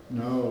drunk.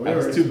 No, I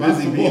was too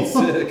busy being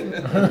sick.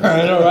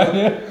 I know,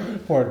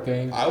 right? Poor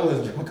thing. I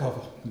was drunk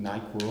off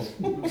NyQuil.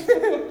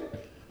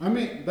 I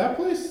mean, that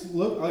place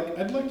looked like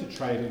I'd like to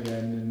try it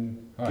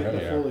again and get the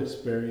full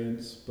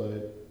experience,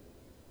 but.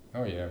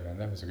 Oh yeah, man,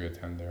 that was a good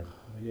time there.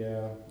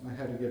 Yeah, I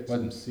had to get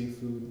some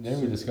seafood.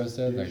 Didn't we discuss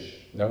that? Like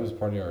that was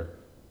probably our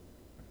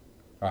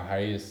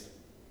highest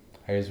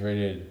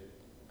rated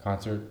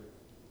concert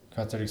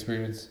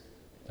experience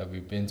that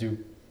we've been to.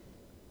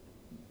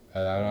 I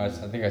don't know, I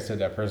think I said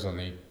that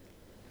personally.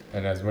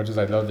 And as much as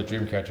I love the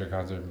Dreamcatcher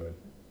concert, but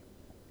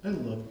I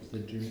loved the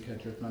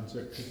Dreamcatcher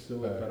concert because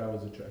still thought I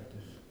was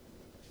attractive.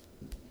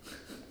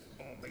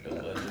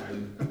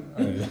 Allegedly.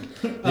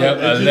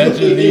 Yep,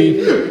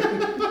 allegedly.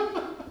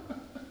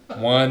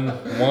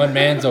 One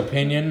man's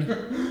opinion.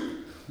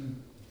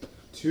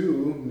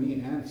 2, me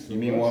and You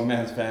mean one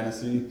man's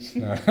fantasy?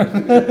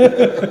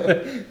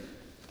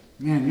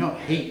 Man, y'all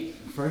hate.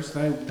 First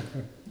I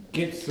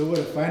get Sua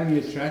to find me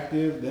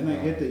attractive, then I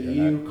get the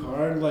EU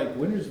card. Like,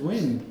 winners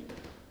win.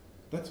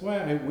 That's why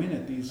I win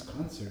at these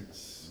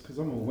concerts, because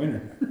I'm a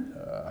winner.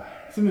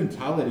 It's a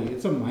mentality.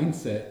 It's a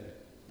mindset.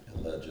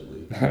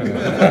 Allegedly.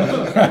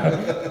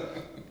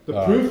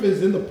 The proof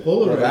is in the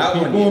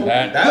Polaroid.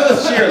 That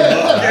was sheer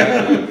luck.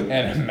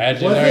 And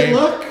imaginary. Was it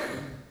luck?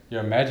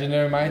 Your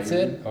imaginary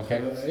mindset? Okay.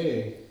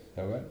 Hey.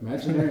 What?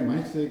 Imaginary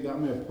mindset got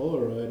me a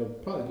Polaroid. It'll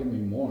probably give me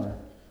more.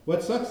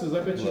 What sucks is I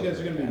bet you guys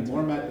are going to be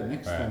more mad the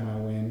next time I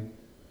win.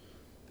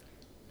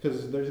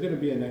 Because there's going to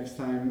be a next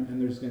time,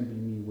 and there's going to be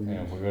me winning.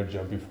 Yeah, we're going to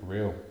jump you for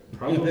real.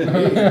 Probably.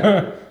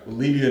 We'll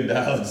leave you in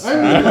Dallas. I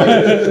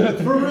mean, like,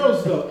 for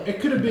reals though,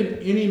 it could have been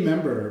any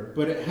member,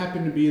 but it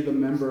happened to be the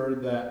member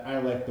that I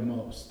liked the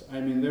most. I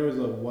mean, there was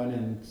a 1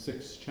 in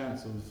 6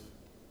 chance of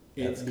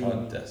it That's being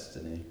called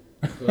destiny.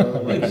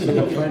 So, like,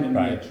 Sua finding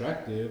me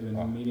attractive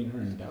and meeting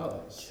her in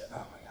Dallas. Oh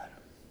my god.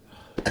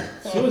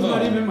 Sua's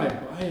not even my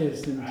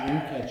bias in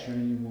Dreamcatcher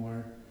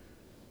anymore.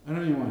 I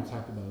don't even want to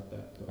talk about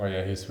that though. Oh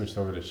yeah, he switched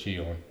over to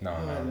Shion. No,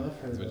 I love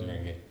her. That's what you're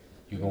gonna get.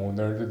 You going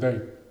there today?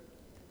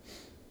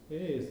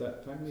 Hey, is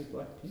that finally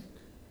Blackpink?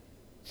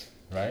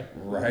 Right?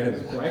 Right.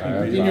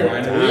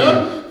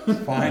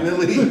 Blackpink.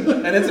 Finally.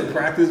 And it's a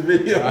practice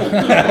video. It's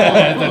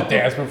a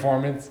dance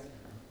performance.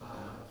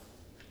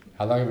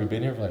 How long have we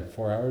been here for? Like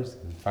 4 hours?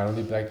 And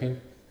finally Blackpink?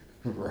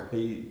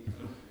 Right.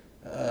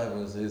 It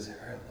was his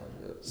hair. I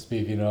love it.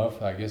 Speaking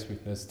of, I guess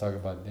let's talk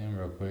about them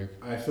real quick.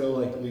 I feel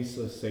like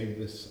Lisa saved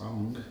this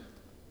song.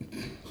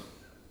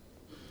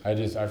 I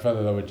fell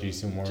in love with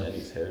Jisoo more.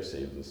 Jenny's hair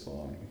saved the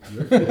song.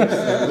 Your face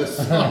saved this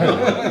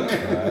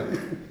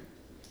song.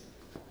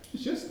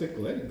 She has thick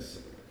legs.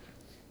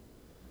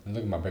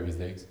 baby's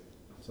legs.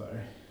 Sorry.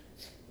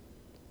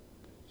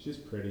 She's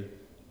pretty.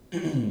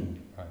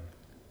 Again,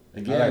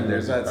 like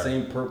there's that Rosie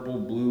same purple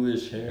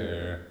bluish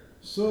hair.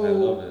 So I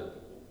love it.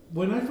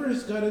 when I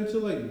first got into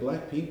like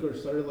Blackpink or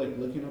started like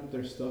looking up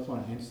their stuff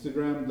on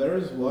Instagram, there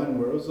was one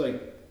where it was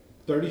like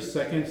 30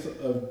 seconds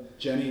of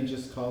Jenny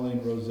just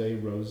calling Rose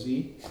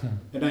Rosie,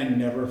 and I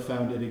never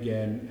found it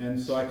again.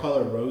 And so I call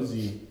her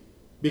Rosie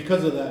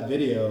because of that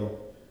video.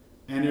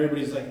 And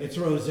everybody's like, it's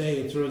Rose,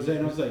 it's Rose. And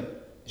I was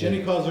like,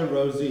 Jenny calls her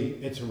Rosie,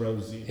 it's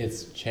Rosie.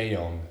 It's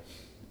Chaeyoung.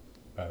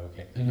 Oh,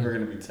 okay. We're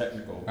gonna be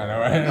technical. I know,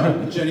 right?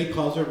 No, Jenny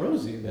calls her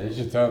Rosie. Yeah, you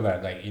should tell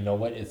that, like, you know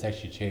what? It's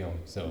actually Chaeyoung,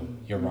 so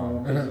you're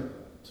wrong.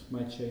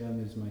 My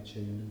Chaeyoung is my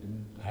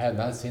Chaeyoung. I have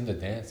not seen the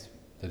dance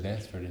for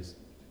this,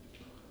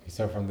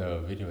 except from the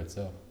video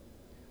itself.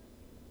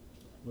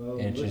 Well,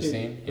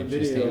 Interesting, Look at the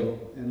interesting. video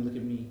and look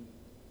at me.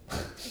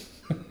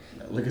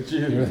 Look at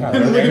You're you. not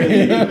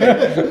looking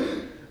at me.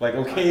 Like,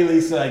 okay,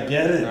 Lisa, I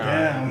get it.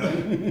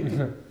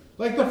 Damn.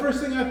 Like the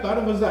first thing I thought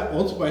of was that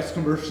Old Spice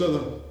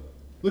commercial.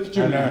 Look at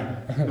your I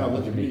man. know. Now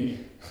look at me.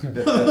 Look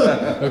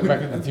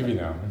back at the TV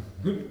now.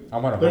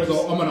 I'm on a horse.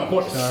 I'm on a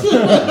horse.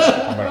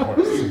 I'm on a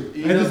horse.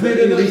 You I know, just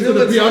needed Lisa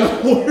to be on a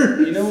horse.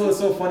 You know what's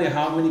so funny?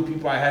 How many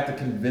people I had to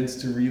convince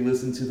to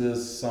re-listen to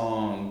this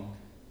song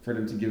for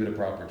them to give it a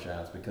proper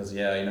chance? Because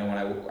yeah, you know, when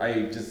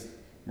I just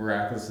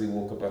miraculously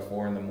woke up at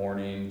 4 a.m,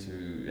 and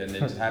it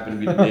just happened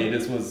to be the day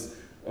this was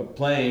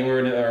playing,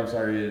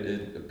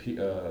 it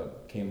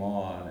came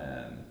on,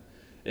 and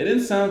it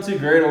didn't sound too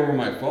great over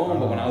my phone.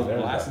 But when I was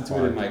blasting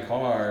to it in my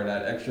car,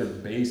 that extra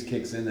bass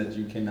kicks in that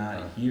you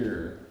cannot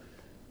hear.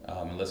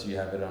 Unless you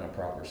have it on a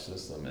proper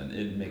system, and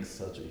it makes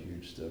such a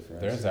huge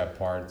difference. There's that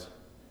part.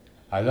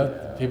 I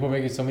love people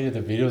making so many of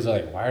the videos are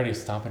like, why are they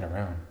stomping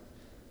around?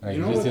 Like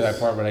you just see that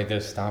part where like they're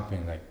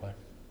stomping, like what?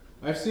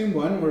 I've seen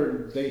one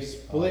where they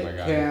split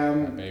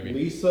cam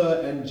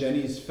Lisa and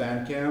Jenny's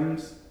fan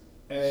cams,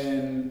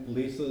 and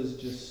Lisa is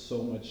just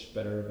so much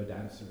better of a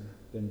dancer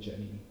than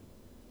Jenny.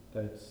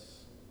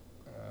 That's.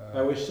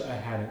 I wish I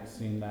hadn't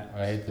seen that.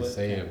 I hate to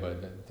say it,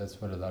 but that's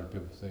what a lot of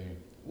people say.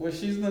 Well,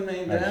 she's the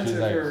main dancer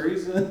for a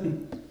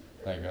reason.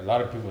 Like a lot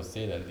of people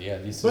say that, yeah.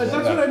 This but is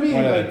that's what I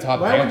mean. Like,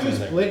 why would you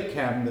split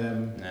cam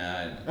them?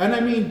 Nah. And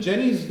I mean,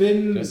 Jenny's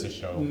been just a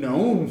show.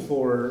 known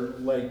for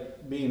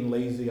like being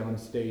lazy on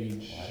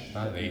stage.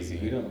 Not lazy.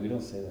 We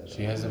don't say that.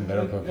 She has a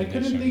medical condition. I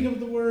couldn't think of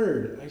the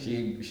word.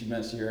 She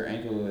meant her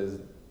ankle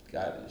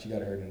she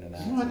got hurt in an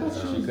accident,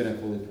 so she couldn't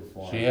fully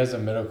perform. She has a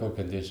medical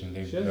condition.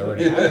 She's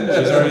already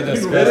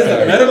discussed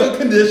that. Medical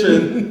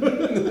condition.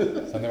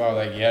 Something about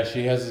like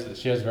she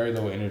has very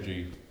low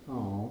energy.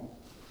 Oh.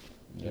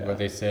 Yeah. What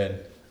they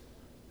said.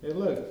 Hey,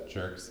 look.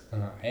 Jerks.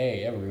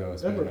 Hey,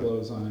 Everglow's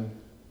Everglow's on.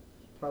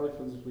 Probably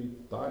because we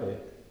thought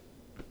it.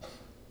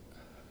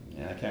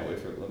 Yeah, I can't wait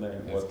for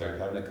they're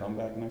having a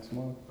comeback next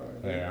month.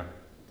 Yeah.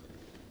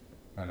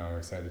 I know, I'm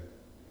excited.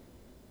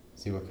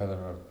 See what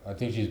color I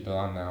think she's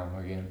blonde now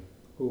again.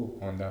 Who?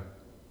 Wanda.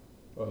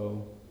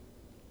 Oh.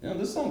 You know,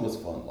 this song was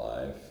fun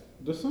live.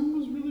 The song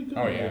was really good.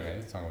 Oh yeah, man,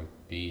 this song was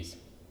beast.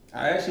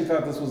 I actually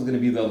thought this was gonna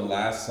be the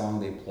last song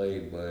they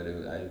played, but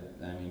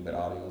but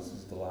Adios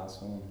is the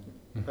last one.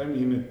 I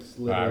mean, it's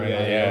literally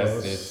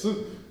yes,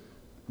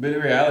 But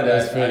in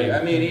reality,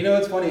 I mean, you know,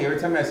 it's funny. Every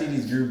time I see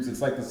these groups,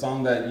 it's like the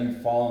song that you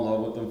fall in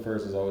love with them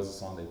first is always the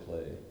song they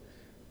play.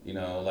 You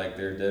know, like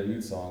their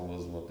debut song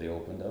was what they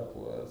opened up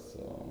with.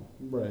 So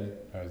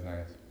right, that was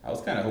nice. I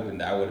was kind of hoping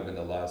that would have been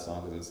the last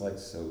song because it's like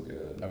so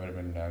good. That would have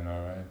been done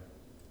all right.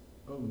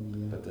 Oh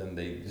yeah. But then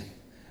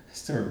I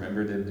still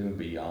remember them doing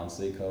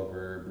Beyonce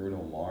cover,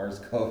 Bruno Mars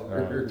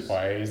cover.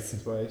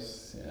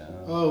 Twice. Yeah.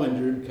 Oh,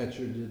 and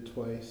Dreamcatcher did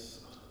twice.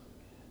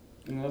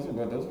 And those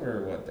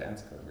were what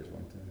dance covers,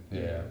 weren't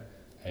they? Yeah.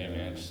 Hey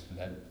man,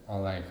 that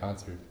online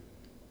concert.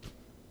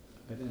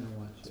 I didn't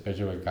watch it.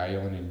 Especially with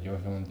Gayon and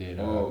Yohyun did.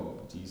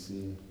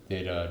 DC.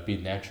 Did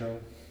Beat Natural,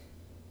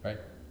 right?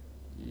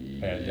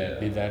 Yeah.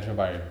 Beat Natural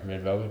by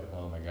Red Velvet.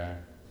 Oh my god.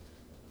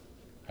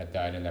 I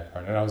died in that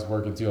part, and I was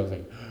working too. I was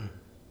like.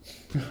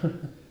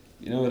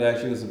 You know what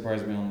actually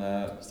surprised me on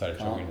that?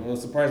 What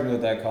surprised me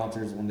with that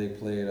concert is when they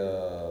played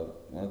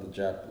one of the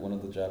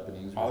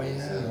Japanese. Oh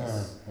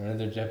yeah, one of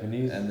the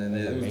Japanese. And then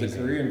it was the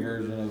Korean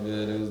version of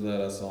it. It was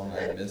that song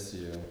 "I Miss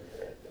You."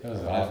 That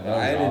was awesome.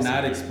 I did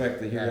not expect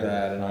to hear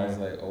that, and I was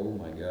like, "Oh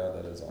my god,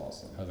 that is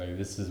awesome!" I was like,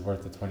 "This is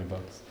worth the $20."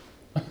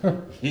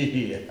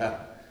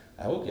 Yeah,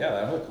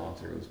 that whole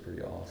concert was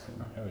pretty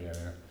awesome. Oh yeah,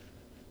 man.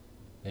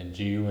 And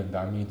Jiu and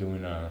Dami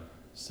doing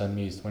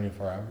Sunmi's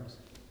 24 Hours.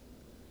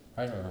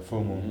 Right, or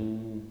Full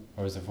Moon,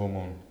 or was it Full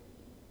Moon?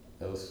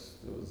 It was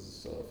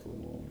Full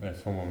Moon. Yeah,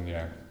 Full Moon,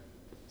 yeah.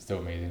 Still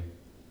amazing.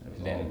 It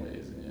was all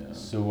amazing, yeah.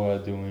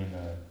 Suwa doing,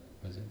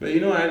 was it? But you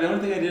know, the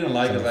only thing I didn't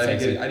like is I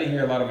didn't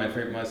hear a lot of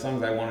my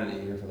songs I wanted to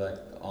hear for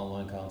that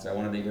online concert. I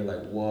wanted to hear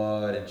like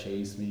What and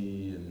Chase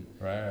Me and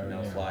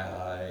Fly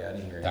High. I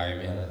didn't hear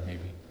Diamond,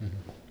 maybe.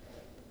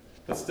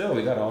 But still,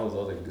 we got all those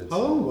other good songs. How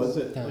long was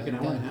it? Like an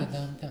hour and a half?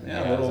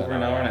 Yeah, a little over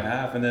an hour and a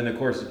half. And then, of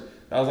course,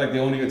 that was like the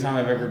only time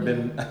I've ever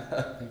been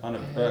on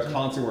a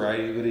concert where I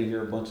didn't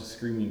hear a bunch of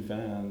screaming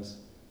fans.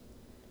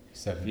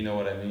 Except If you know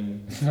what I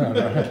mean. No,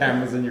 no.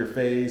 Cameras in your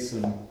face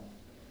and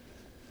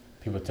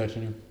people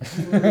touching you.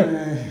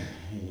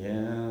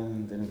 yeah,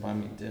 didn't buy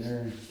me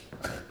dinner.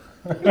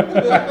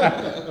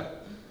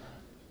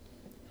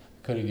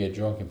 Couldn't get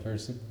drunk in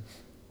person.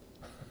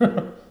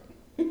 That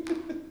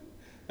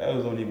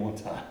was only one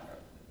time.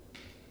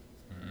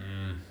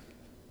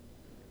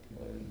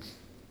 But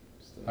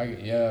still. I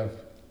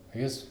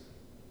guess.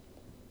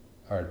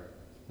 Alright,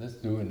 let's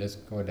do it. Let's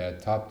go with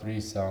that top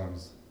 3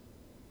 songs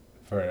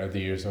of the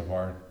year so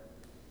far.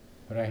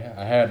 But I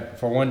had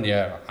for one,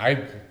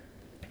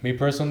 me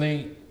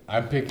personally,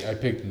 I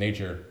picked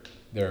Nature.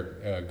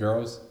 They're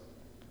girls.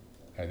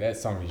 And that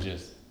song is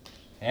just,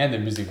 and the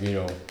music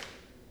video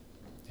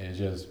is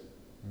just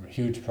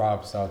huge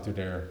props out to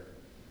their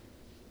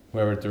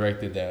whoever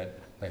directed that.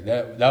 Like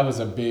that was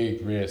a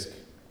big risk.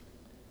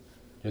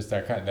 Just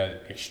that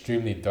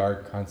extremely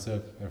dark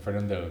concept, and for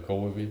them to go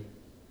with it,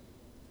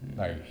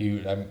 like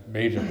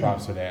major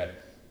props for that,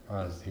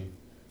 honestly.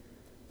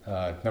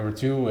 Number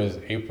 2 was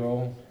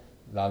April,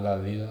 La La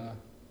Lila,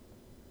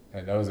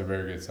 and that was a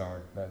very good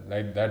song.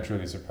 That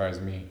truly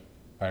surprised me.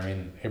 I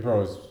mean,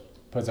 April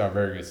puts out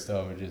very good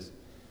stuff.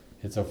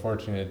 It's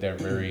unfortunate they're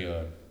very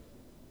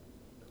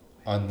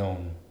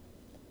unknown.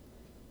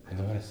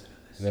 And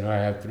then I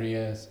have 3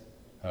 as.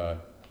 I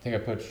think I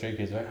put Stray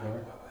Kids right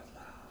there.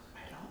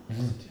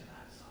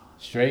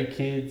 Stray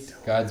Kids,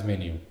 God's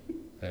Menu.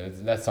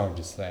 That song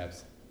just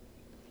slaps.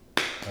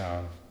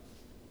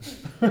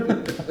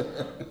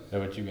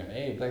 What you got?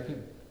 Hey, Black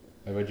King.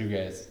 What you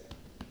guys?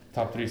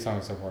 Top 3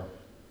 songs so far.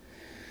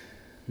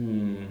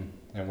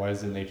 And why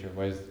is it Nature?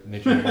 Why is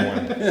Nature number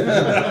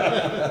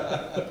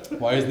 1?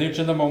 Why is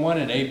Nature number 1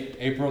 and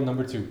April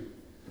number 2?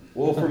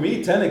 Well, for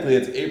me, technically,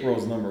 it's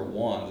April's number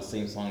 1, the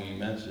same song you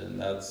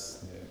mentioned.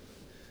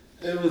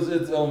 It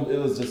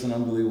was just an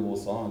unbelievable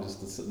song.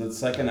 Just the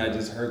second I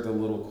just heard the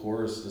little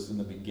chorus just in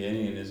the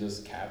beginning, it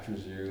just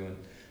captures you. And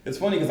it's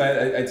funny because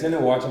I tend to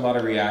watch a lot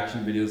of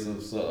reaction videos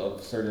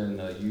of certain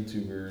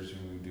YouTubers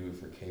who do it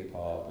for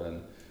K-pop,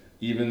 and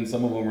even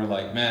some of them are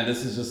like, "Man,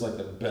 this is just like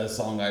the best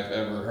song I've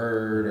ever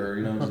heard,"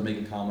 or just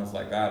making comments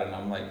like that. And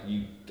I'm like,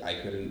 I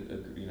couldn't,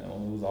 it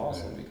was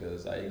awesome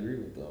because I agree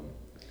with them.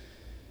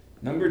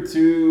 Number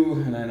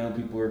 2, and I know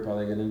people are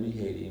probably gonna be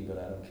hating, but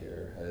I don't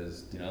care.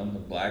 Is the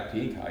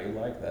Blackpink? How you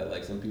like that?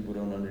 Like some people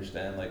don't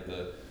understand like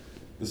the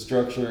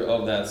structure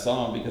of that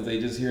song because they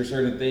just hear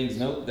certain things.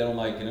 Nope, they don't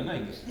like it, and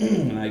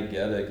I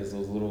get it because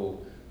those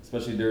little,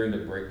 especially during the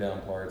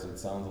breakdown parts, it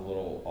sounds a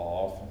little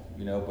off.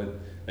 But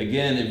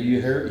again, if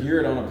you hear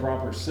it on a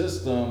proper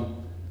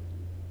system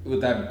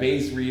with that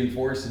bass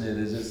reinforcing it,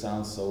 it just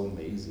sounds so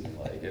amazing.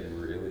 Like it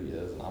really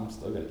is, and I'm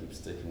still gonna keep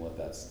sticking with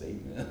that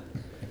statement.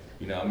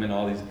 I'm in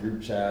all these group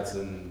chats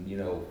and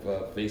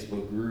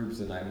Facebook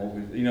groups, and I'm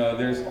over.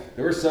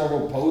 There were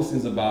several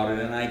postings about it,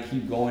 and I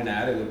keep going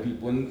at it with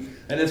people, and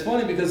it's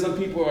funny because some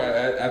people,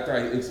 after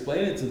I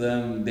explained it to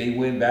them, they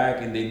went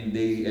back and they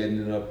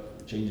ended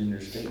up changing their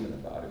statement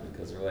about it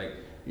because they're like,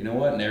 you know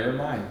what, never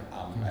mind,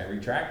 I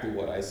retracted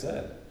what I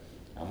said.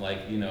 I'm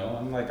like,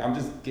 I'm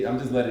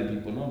just letting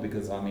people know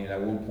because at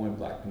one point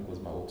Blackpink was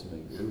my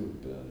ultimate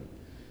group,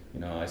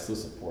 and I still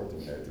support them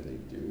and everything they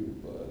do,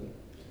 but.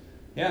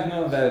 Yeah,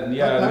 no, that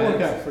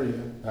worked out for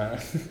you.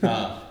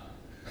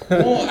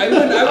 Well, I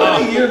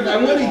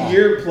went a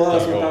year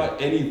plus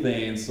without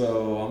anything,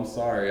 so I'm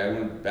sorry. I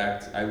went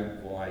back.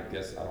 I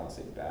guess I don't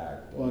say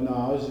back. Well, no,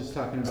 I was just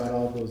talking about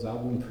all those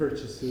album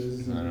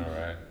purchases. I know,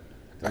 right?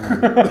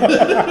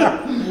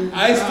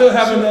 I still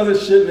have another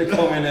shipment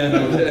coming in.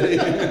 Okay?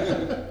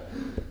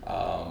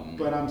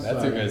 But I'm sorry.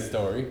 That's a good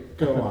story.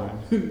 Go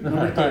on.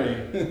 Number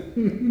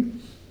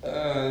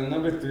 3.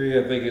 Number 3,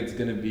 I think it's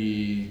gonna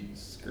be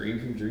Scream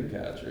from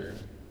Dreamcatcher.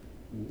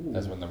 Ooh.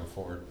 That's what number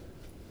 4.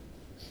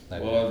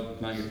 Well,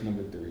 now you're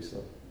number 3,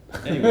 so.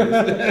 Anyways.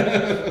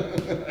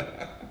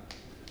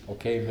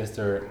 Okay,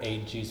 Mr.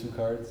 8 Jisoo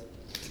cards.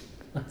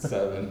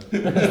 7.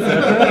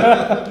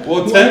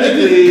 Well,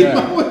 technically.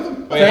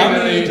 Wait, how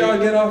many did y'all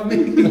get off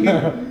me?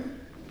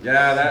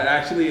 Yeah, that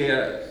actually.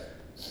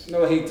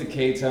 No hate to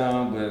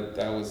K-Town, but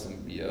that was some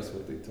BS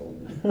what they told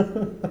me.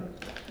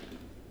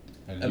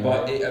 I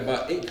bought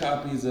 8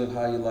 copies of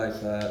How You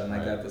Like That, and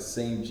I got the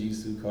same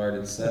Jisoo card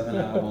in 7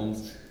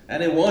 albums.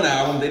 And in 1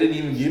 album, they didn't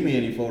even give me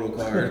any photo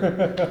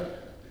card.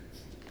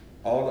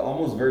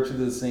 Almost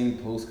virtually the same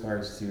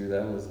postcards too.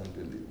 That was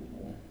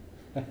unbelievable.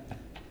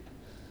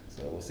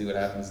 So we'll see what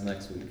happens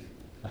next week.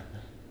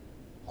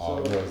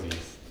 All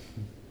rosies.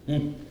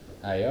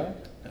 Ayo?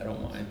 I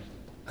don't mind.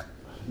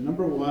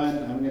 Number 1,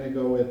 I'm gonna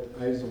go with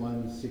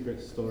IZ*ONE's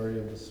Secret Story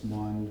of the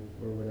Swan,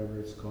 or whatever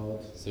it's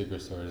called. Secret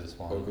Story of the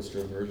Swan.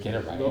 Orchestra version. Get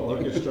it right. The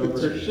orchestra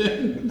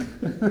version.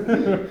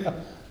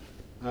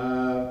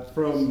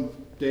 From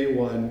day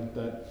one,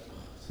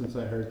 since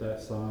I heard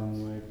that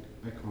song, like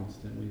I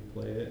constantly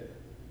play it.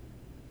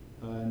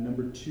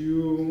 Number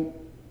 2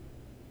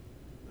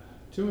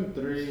 and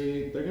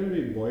 3, they're gonna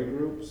be boy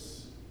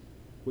groups,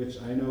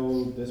 which I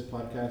know this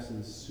podcast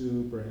is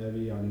super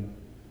heavy on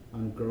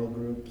girl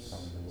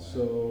groups.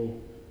 So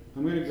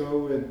I'm gonna go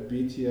with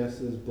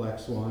BTS's Black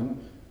Swan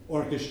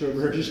orchestra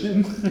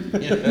version.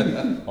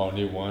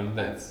 Only one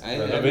that's I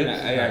relevant.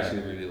 I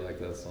actually really like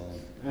that song.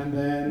 And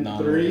then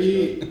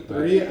Non-orchestra.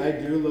 three, I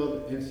do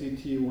love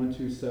NCT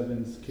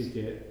 127's Kick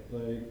It.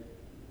 Like,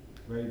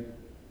 I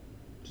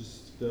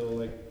just feel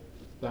like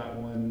that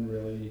one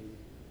really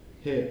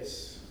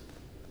hits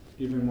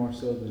even more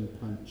so than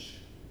Punch.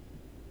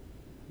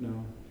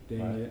 No, dang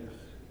What? it.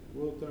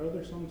 Well, their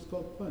other song's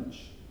called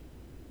Punch.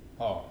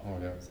 Oh,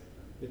 yeah.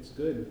 It's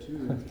good I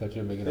too. thought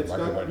you were making a It's rock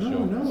got, about no,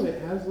 show. no,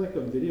 it has like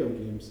a video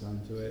game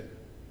sound to it.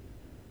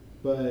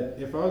 But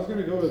if I was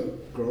gonna go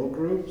with girl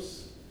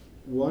groups,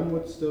 one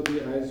would still be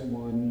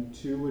IZ*ONE,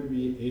 two would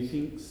be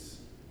A-Pink's.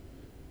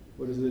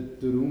 What is it?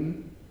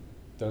 Durum?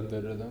 Dun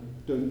dun dun dun.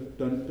 Dun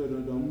dun dun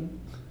dun dun.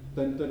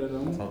 Dun dun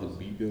dun That's dun. how the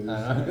beat goes.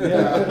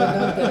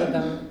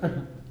 Yeah.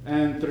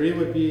 And three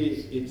would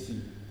be ITZY.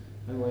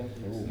 I like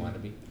Ooh, ITZY.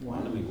 wannabe.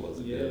 Wannabe was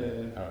Yeah.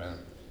 good. Oh, yeah.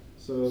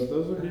 So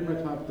those would be my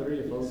top three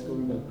if I was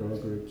going with girl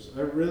groups.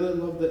 I really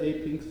love the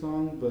A-Pink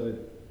song,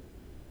 but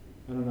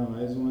I don't know,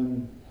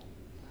 IZ*ONE.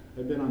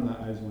 I've been on that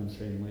IZ*ONE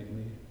train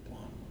lately.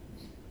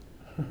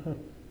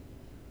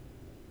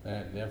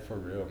 Man, yeah, for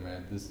real,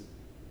 man.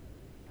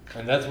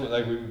 And that's what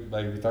we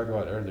talked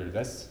about earlier.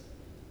 That's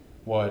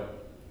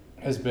what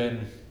has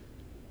been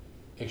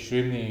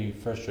extremely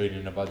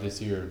frustrating about this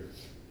year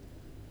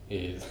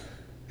is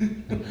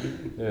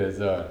is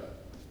the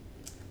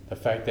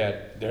fact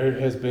that there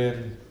has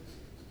been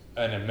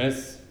an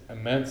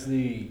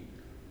immensely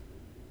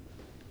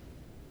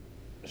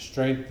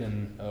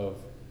strengthen of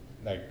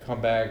like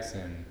comebacks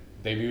and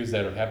debuts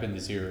that have happened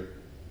this year,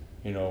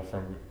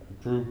 from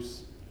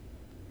groups,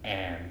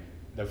 and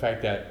the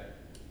fact that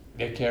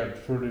they can't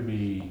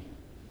truly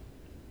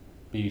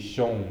be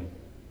shown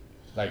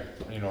like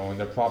in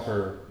the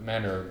proper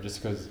manner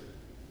just because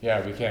we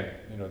can't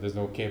there's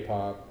no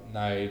K-pop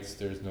nights,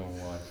 there's no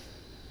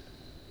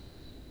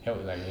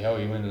hell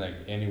even like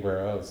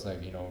anywhere else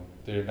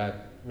they're not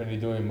really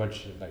doing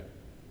much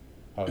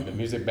the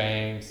music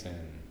banks and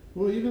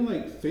Well, even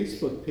like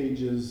Facebook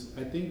pages,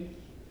 I think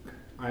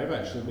I've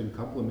actually been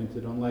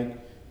complimented on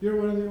you're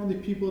one of the only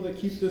people that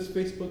keep this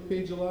Facebook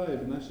page alive,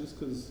 and that's just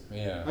because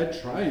I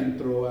try and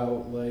throw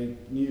out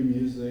new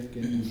music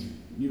and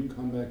new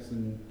comebacks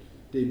and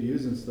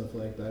debuts and stuff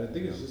like that. I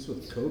think it's just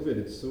with COVID,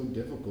 it's so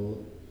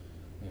difficult.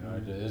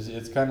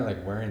 It's kind of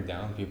like wearing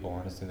down people,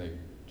 honestly,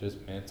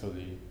 just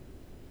mentally.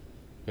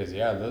 Because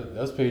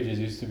those pages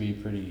used to be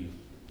pretty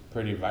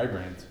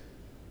vibrant.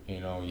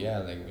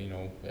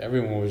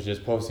 Everyone was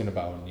just posting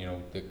about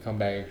the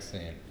comebacks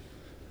and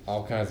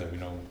all kinds of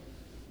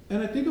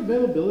And I think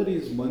availability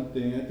is one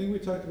thing. I think we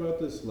talked about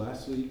this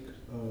last week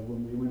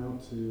when we went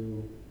out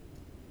to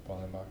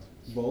Ball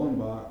and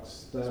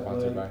Box. That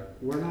Sponsored by?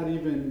 we're not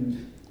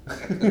even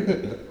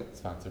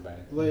sponsored by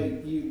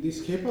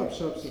these K-pop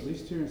shops, at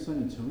least here in San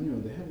Antonio,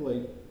 they have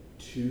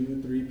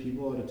 2-3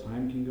 people at a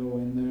time can go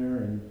in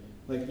there, and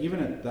even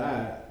at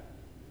that,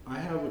 I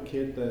have a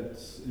kid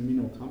that's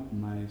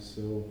immunocompromised,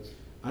 so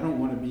I don't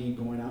want to be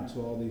going out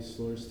to all these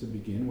stores to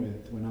begin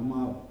with. When I'm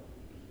out,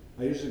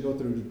 I usually go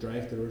through the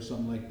drive-thru or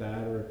something like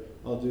that, or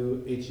I'll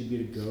do HEB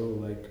to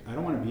go. I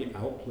don't want to be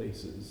out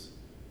places.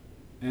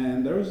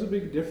 And there was a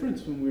big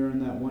difference when we were in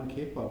that one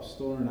K-pop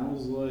store, and I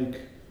was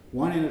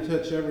wanting to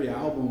touch every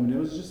album, and it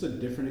was just a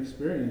different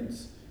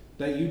experience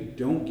that you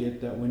don't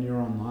get that when you're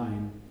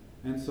online.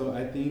 And so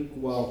I think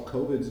while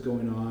COVID's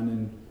going on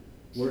and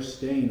we're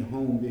staying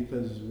home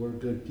because we're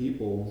good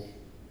people,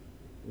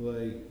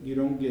 you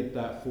don't get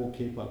that full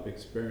K-pop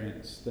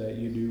experience that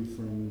you do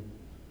from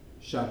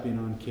shopping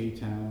on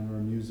K-Town or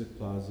Music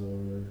Plaza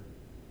or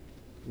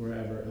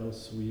wherever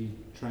else we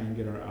try and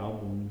get our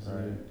albums.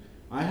 Right.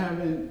 I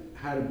haven't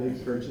had a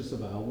big purchase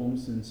of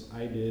albums since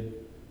I did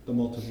the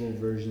multiple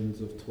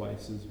versions of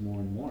Twice's More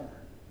and More.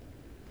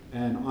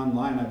 And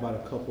online I bought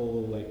a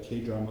couple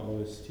K-drama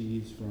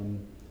OSTs from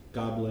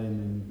Goblin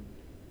and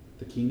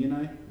The King and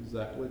I. Is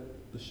that what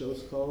the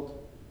show's called?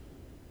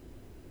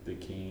 The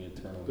King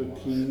Eternal. The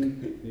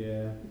King,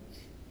 yeah.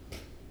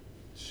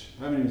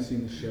 I haven't even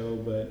seen the show,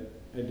 but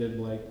I did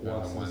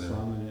Wasa's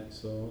song in it,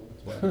 so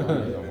that's why I bought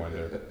it. No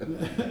wonder.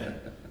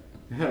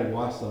 It had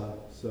Wasa,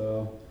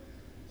 so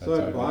I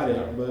bought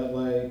it. But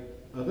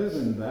other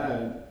than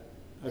that,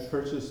 I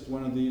purchased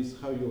one of these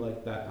How You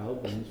Like That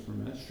albums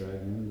from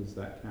Sdragon. Does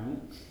that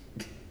count?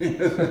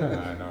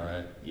 I know,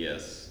 right?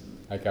 Yes.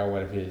 I got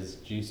one of his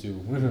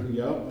Jisoo.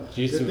 Yup.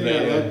 Jisoo Good thing I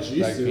love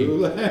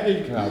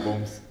Jisoo.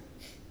 Albums.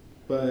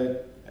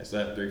 But I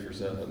still have 3 for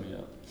 7. Hit me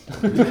up.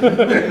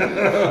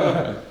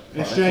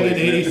 Sdragon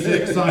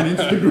 86 on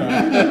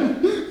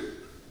Instagram.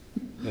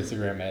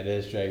 Instagram at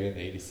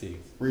Sdragon86.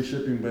 Free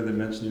shipping by the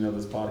mentioning of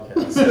this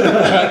podcast.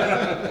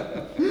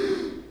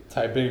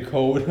 Type in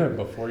code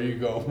before you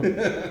go.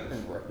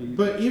 Right.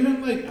 But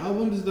even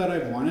albums that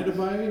I've wanted to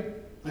buy,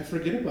 I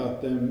forget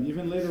about them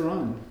even later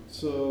on.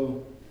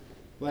 So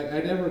I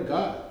never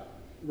got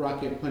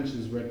Rocket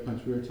Punch's Red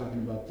Punch. We were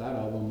talking about that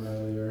album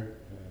earlier.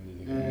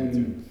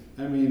 And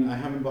I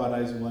haven't bought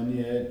IZ*ONE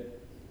yet.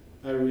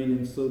 Irene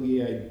and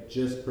Silgi, I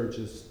just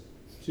purchased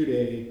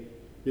today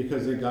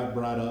because it got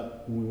brought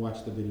up when we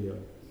watched the video.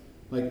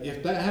 Like,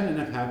 if that hadn't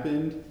have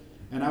happened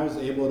and I was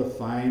able to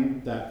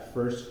find that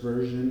first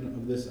version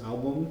of this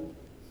album,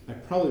 I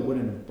probably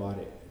wouldn't have bought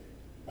it.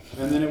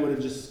 And then it would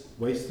have just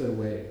wasted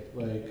away.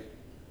 Like,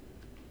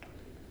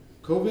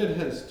 COVID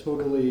has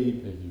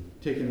totally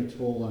taken a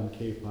toll on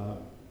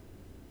K-pop.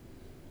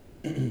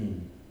 No,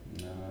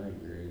 I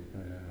agree.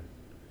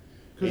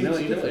 Yeah.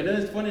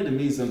 It's funny to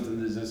me, something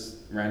that's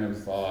just random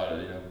thought,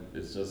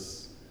 it's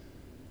just,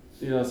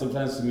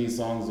 sometimes to me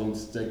songs don't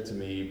stick to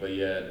me, but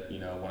yet,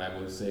 when I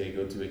would say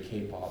go to a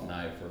K-pop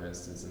night, for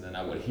instance, and then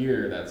I would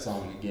hear that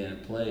song again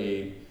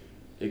played,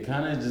 it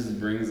kind of just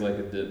brings like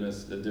a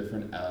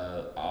different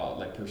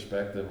like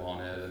perspective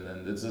on it, and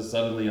then it's just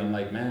suddenly I'm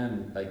like,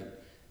 man, like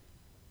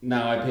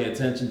now I pay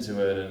attention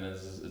to it, and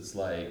it's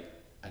like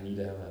I need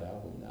to have that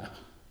album now.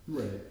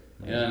 Right.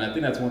 Yeah, and I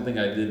think that's one thing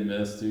I did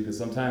miss too, because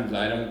sometimes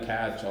I don't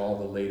catch all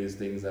the latest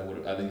things that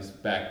would, at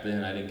least back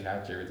then, I didn't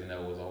catch everything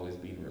that was always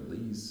being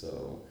released.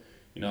 So,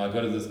 I go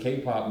to this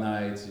K-pop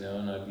nights,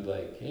 and I'd be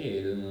like,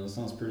 hey, this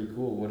sounds pretty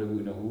cool. What do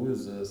we know? Who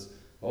is this?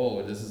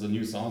 Oh, this is a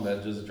new song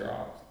that just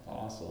dropped.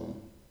 Awesome.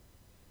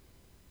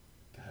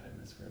 God, I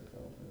miss Red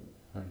Velvet.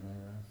 I know,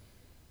 right?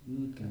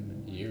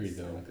 Yuri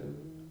though.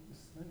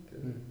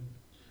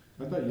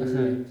 I thought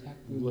Yuri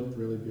looked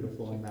really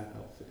beautiful in that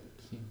outfit.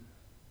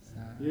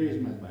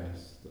 Yuri's my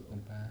bias, though.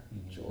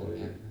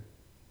 Joy.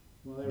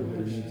 Well,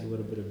 everybody needs a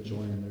little bit of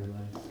joy in their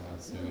life. Oh,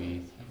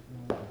 sweet.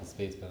 The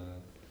space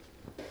bell.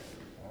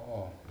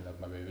 Oh, I love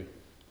my baby.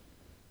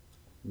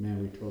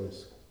 Man, we totally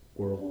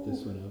squirreled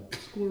this one up.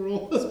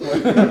 Squirrel.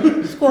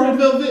 Squirrel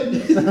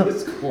velvet.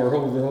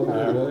 Squirrel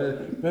velvet.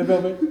 What? Red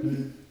velvet.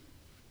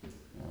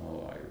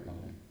 Oh, I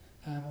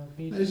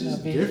It's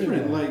just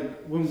different.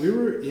 Like, when we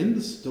were in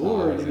the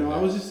store, I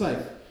was just like,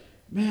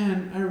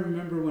 man, I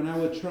remember when I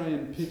would try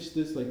and pitch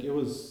this, like it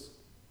was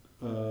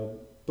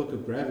Book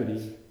of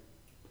Gravity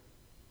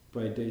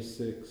by Day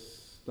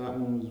 6. That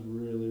one was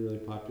really, really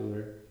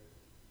popular.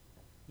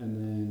 And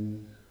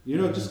then,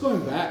 just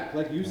going back,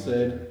 like you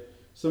said,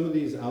 some of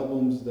these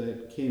albums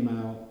that came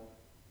out,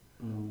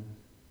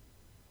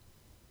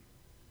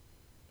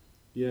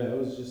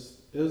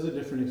 it was a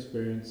different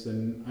experience.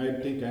 And I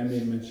think I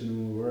made mention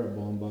when we were at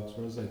Ball and Box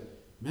where I was like,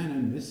 man, I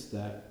missed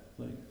that.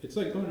 Like, it's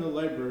like going to a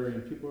library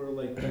and people are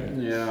like,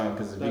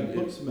 because that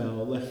book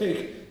smell,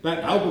 like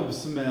that album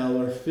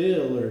smell or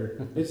feel,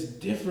 or it's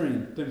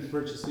different than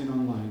purchasing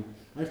online.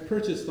 I've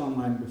purchased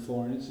online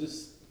before, and it's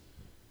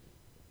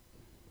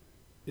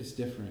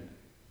different.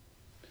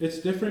 It's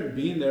different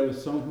being there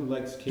with someone who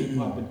likes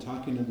K-pop and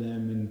talking to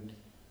them, and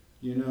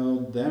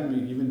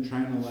them even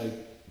trying to like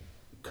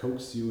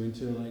coax you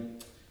into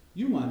like,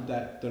 you want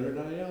that Third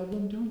Eye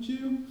album, don't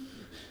you?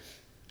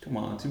 Come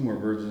on, 2 more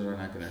versions are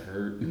not gonna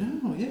hurt.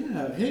 No,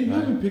 yeah. Hey, you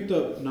haven't picked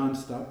up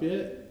Nonstop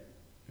yet?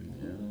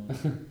 Yeah.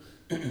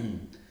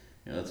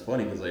 That's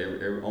funny because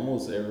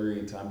almost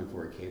every time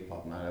before a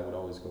K-pop night, I would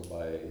always go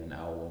buy an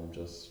album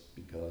just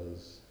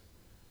because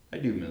I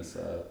do miss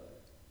that.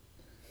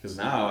 Because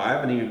now I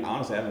haven't even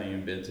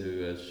been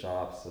to a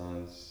shop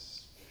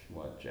since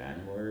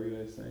January,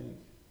 I think.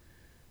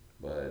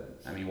 But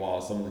I mean, while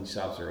some of the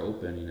shops are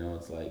open,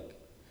 it's like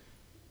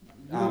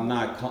I'm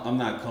not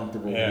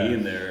comfortable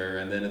being there,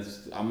 and then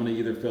I'm gonna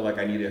either feel like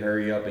I need to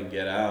hurry up and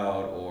get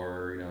out,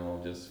 or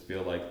just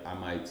feel like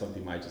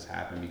something might just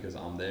happen because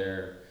I'm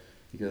there,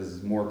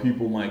 because more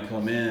people might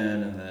come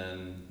in, and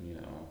then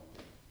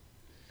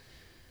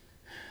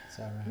it's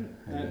alright.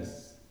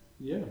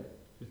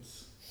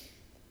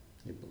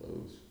 It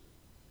blows.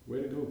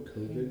 Way to go,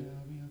 COVID.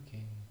 I'll be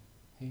okay.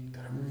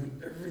 Gotta ruin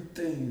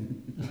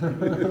everything.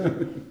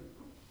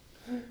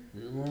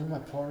 Ruin my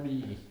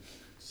party.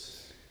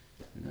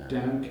 No.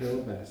 Damn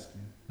Carol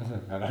Baskin.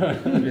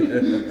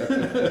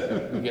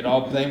 We can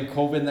all blame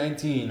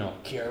COVID-19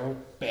 on Carol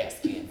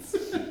Baskins.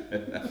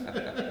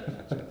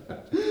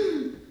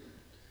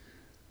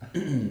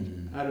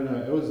 I don't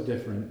know. It was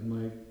different.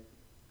 Like,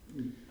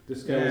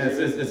 this guy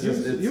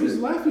he was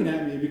laughing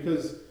at me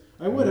because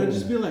I'd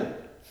just be like,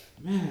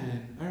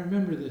 man, I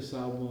remember this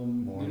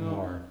album.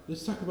 More.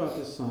 Let's talk about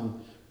this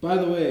song. By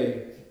the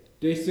way,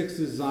 Day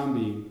 6's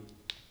Zombie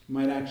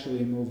might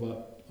actually move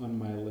up on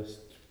my list.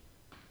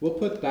 We'll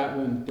put that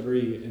one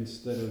 3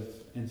 instead of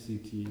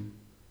NCT.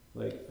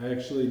 Like, I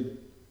actually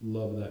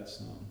love that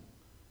song.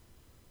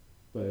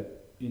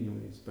 But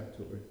anyways, back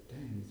to it.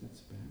 Dang, is that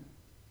spam?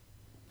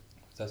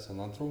 Is that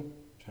cilantro?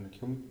 Trying to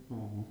kill me?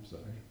 Oh, I'm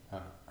sorry.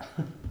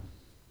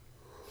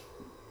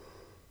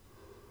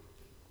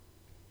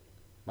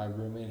 My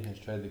roommate has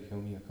tried to kill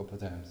me a couple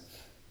of times.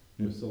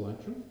 With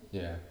cilantro?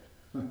 Yeah.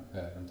 Huh.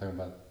 Yeah, I'm talking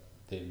about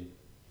David.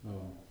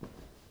 Oh.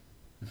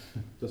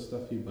 The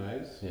stuff he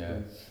buys?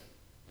 Yeah.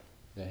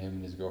 Yeah, him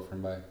and his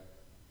girlfriend buy.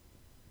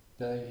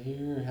 Did I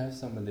hear have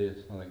some of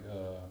this? Like,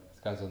 it's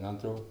got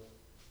cilantro.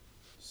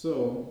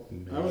 So,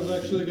 I was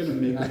actually going to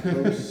make a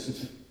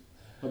post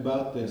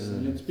about this,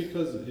 and it's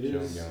because it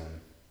is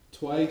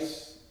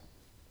Twice,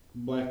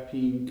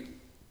 Blackpink,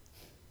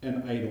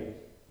 and Idol.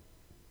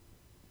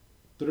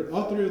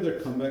 All 3 of their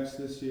comebacks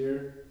this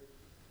year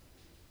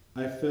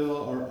I feel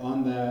are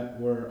on that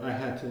where I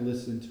had to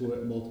listen to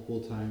it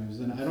multiple times,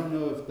 and I don't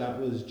know if that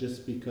was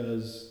just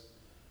because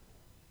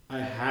I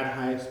had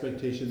high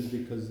expectations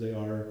because they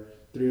are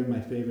three of my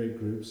favorite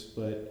groups,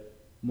 but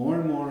more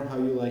and more How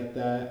You Like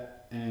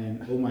That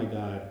and Oh My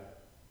God,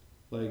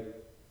 like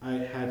I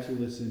had to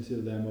listen to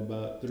them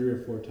about 3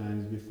 or 4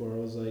 times before I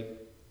was like,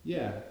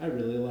 yeah, I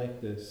really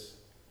like this.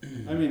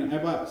 I mean,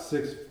 I bought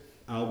 6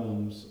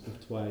 albums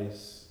of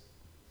Twice,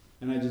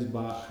 and I just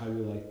bought How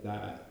You Like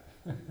That.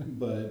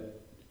 But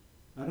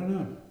I don't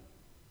know.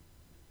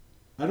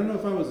 I don't know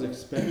if I was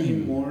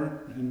expecting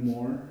more and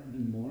more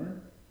and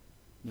more.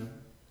 No,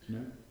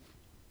 no.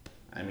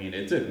 I mean,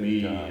 it took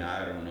me, God.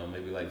 I don't know,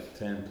 maybe like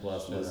 10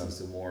 plus Shut listens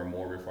to more and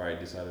more before I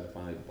decided to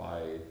finally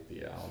buy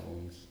the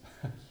albums.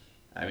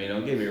 I mean,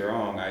 don't get me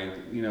wrong.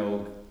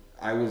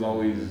 I was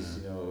always,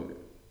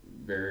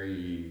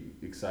 very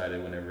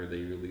excited whenever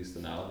they released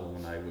an album,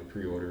 and I would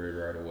pre-order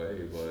it right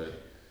away. But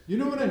You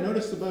know what I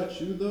noticed about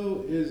you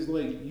though is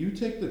like you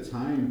take the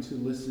time to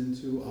listen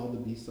to all the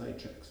B-side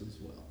tracks as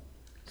well.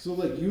 So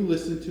like you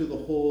listen to the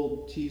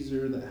whole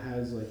teaser that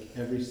has like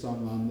every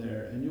song on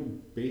there, and you'll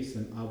base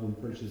an album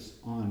purchase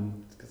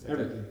on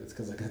everything. it's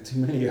because I got too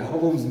many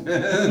albums,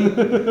 man.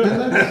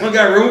 And I don't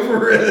got room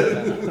for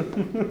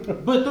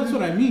it. but that's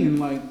what I mean.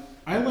 Like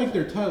I like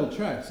their title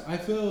tracks. I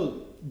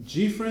feel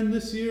G-Friend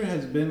this year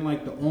has been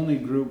like the only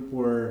group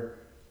where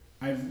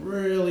I've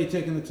really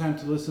taken the time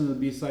to listen to the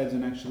B-sides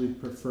and actually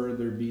prefer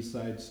their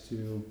B-sides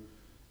to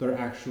their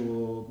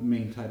actual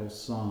main title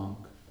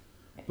song.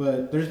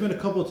 But there's been a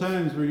couple of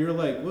times where you're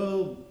like,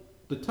 well,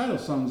 the title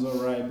song's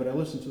alright, but I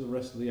listened to the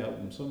rest of the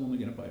album, so I'm only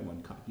gonna buy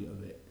one copy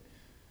of it.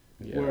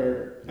 Yeah,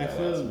 Where I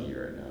feel, that's me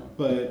right now.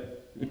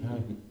 but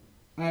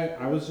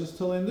I was just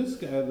telling this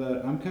guy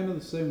that I'm kind of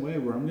the same way,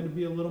 where I'm gonna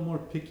be a little more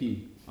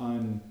picky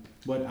on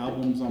what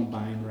albums I'm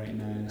buying right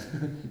now.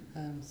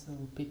 I'm so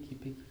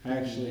picky. I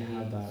actually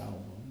have that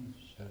album.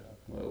 Shut up.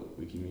 Well,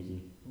 Wiki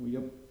Miki. Oh,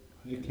 yep,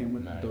 it came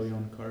with Nice. the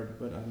Doyon card,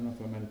 but I don't know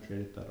if I might have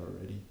traded that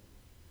already.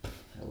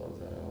 I love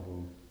that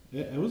album.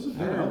 It was a I good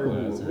don't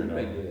remember album. who did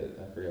I get.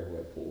 I forgot who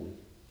I pulled.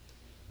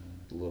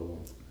 The little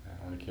one.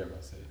 I don't care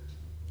about Sage.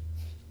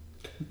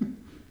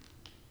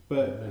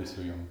 But Maybe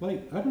so young.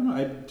 like, I don't know.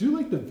 I do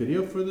like the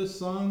video for this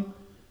song,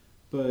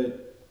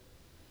 but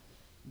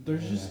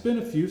there's just been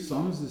a few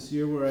songs this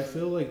year where I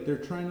feel like they're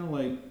trying to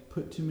like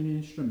put too many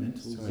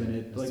instrumentals Too in many-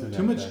 it, it's like too too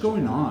damn much flashy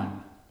going for me.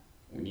 on.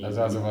 That's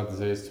what I was about to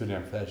say. It's too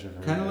damn flashy for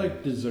me. Kind of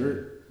like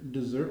Dessert.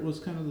 Dessert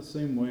was kind of the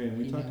same way, and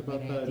we You talked know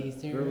about what I that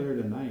deserve?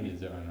 earlier tonight. He's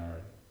doing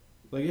alright.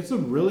 Like it's a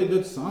really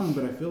good song,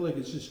 but I feel like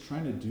it's just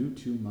trying to do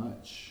too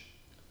much.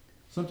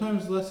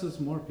 Sometimes less is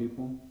more,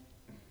 people.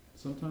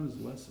 Sometimes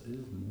less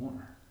is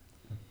more.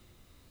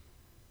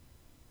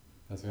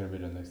 That's gonna be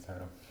the next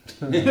title.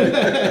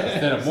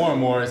 Instead of more and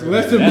more, it's gonna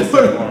Less be and less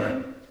more.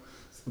 and more.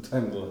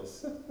 Sometimes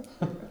less.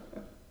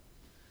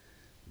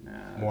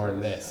 Nah. More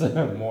and just-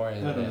 less. More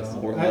and I don't less.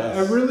 know. Or I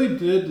less. really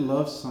did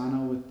love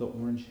Sana with the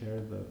orange hair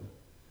though.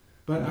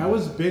 But I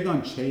was big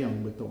on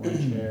Chaeyoung with the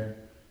orange hair.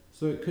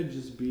 So it could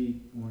just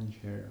be orange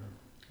hair.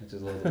 I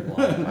just love the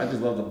blonde. I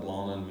just love the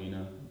blonde on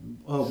Mina.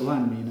 Oh,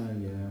 Blonde Mina,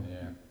 yeah.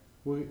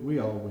 Yeah. We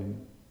all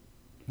win.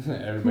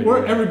 Everybody We're-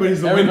 wins.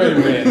 everybody's a Everybody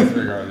winner. wins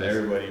regardless.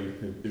 Everybody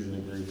is in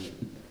agreement.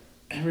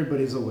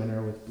 Everybody's a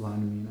winner with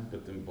Blonde Mina.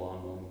 But then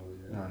blonde one was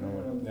I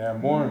don't know. Yeah,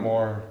 more and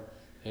more.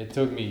 It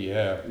took me,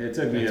 yeah. It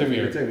took me. It took me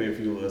It took me a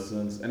few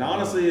listens, and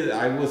honestly,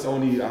 I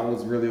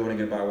was really only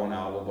gonna buy one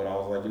album, but I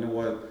was like, you know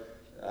what?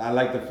 I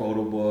like the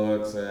photo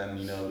books,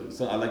 and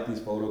so I like these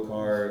photo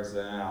cards,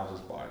 and I'll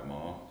just buy them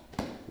all.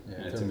 Yeah,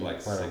 And it it took took me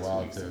like quite a 6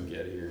 while weeks to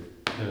get here.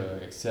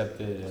 to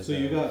accept it. as So a-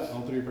 you got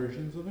all 3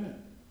 versions of it?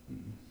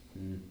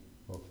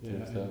 Well,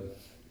 Yeah. stuff.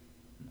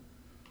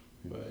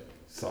 But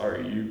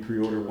Sorry, you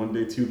pre-ordered one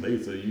day too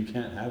late, so you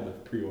can't have the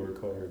pre-order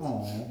cards.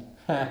 oh,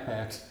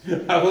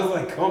 I was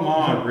like, come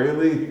on,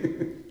 really?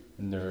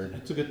 Nerd.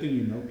 it's a good thing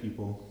you know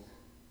people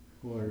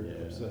who are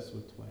Yeah. obsessed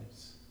with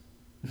Twice.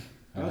 I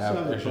And also have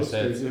have the extra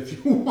posters sets.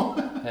 if you want.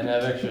 And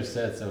have extra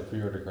sets of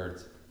pre-order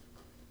cards.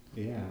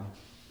 Yeah,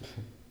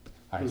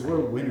 I, because we're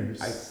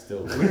winners. I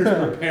still.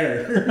 Winners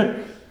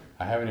prepare.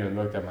 I haven't even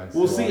looked at mine.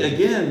 Well, so see,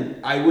 again,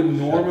 I would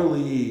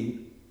normally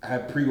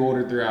have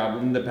pre-ordered their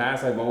album. In the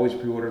past, I've always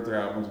pre-ordered their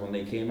albums when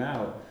they came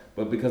out.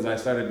 But because I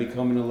started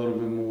becoming a little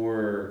bit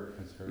more,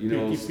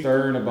 Picky.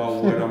 stern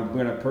about what I'm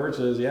going to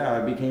purchase, I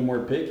became more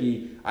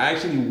picky. I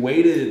actually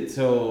waited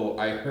till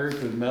I heard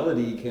the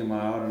melody came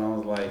out, and I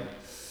was like,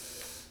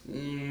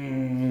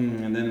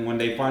 and then when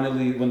they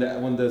finally, when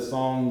the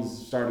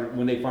songs started,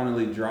 when they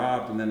finally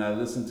dropped, and then I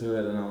listened to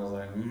it, and I was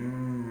like,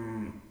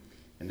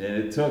 And then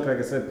it took, like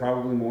I said,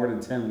 probably more than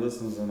 10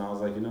 listens, and I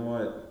was like, you know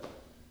what?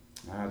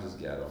 I'll just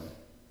get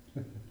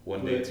them.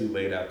 One day too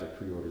late after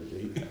pre-order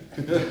date.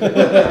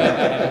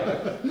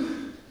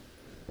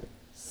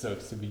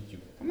 Sucks to be you.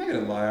 I'm not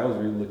gonna lie, I was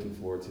really looking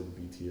forward to the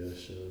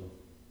BTS show.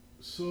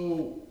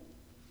 So,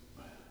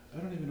 I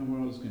don't even know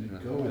where I was going to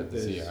go I with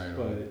to see this,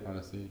 Idol, but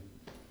honestly.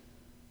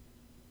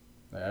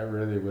 Like, I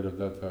really would have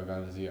loved to have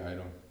gone to see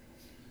Idol.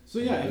 So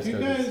yeah, if you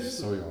guys,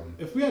 so young.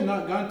 if we had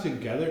not gone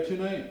together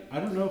tonight, I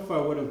don't know if I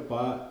would have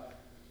bought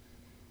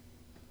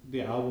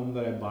the album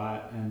that I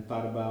bought and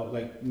thought about,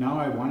 like, now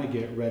I want to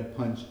get Red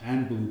Punch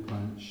and Blue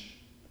Punch.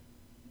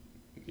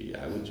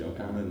 Yeah, I would jump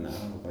on it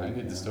now. I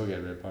need to still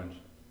get Red Punch.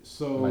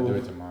 So I might do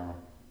it tomorrow.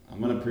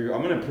 I'm gonna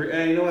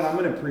hey, you know what? I'm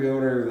gonna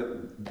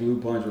pre-order Blue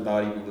Punch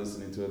without even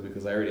listening to it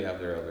because I already have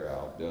their other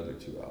the other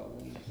two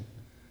albums.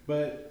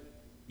 But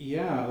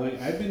yeah, like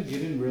I've been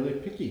getting really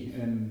picky,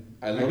 and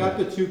I love got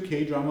the two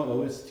K-drama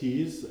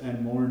OSTs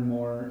and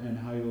more, and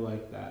How You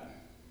Like That.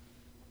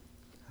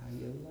 How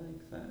you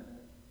like that?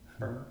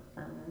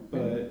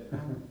 But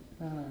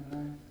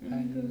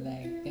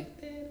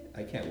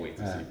I can't wait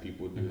to see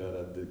people do that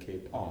at the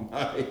K-pop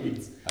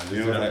nights.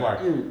 You know, that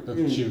part. Look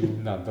at you,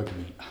 not look at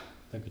me.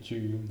 Look at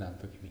you,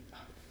 not look at me.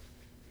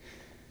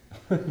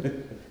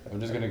 I'm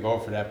just gonna go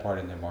for that part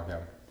and then walk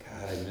out.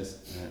 God,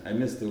 I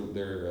missed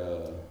their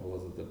what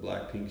was it, the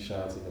Blackpink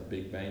shots of the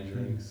Big Bang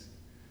drinks.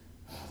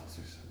 Oh, those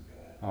are so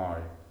good.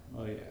 Alright.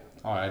 oh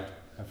yeah, Alright.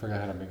 I forgot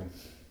how to make them.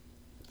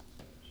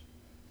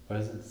 What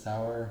is it?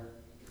 Sour?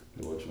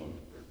 Which one?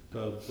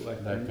 the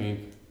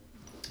Blackpink.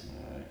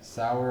 Alright.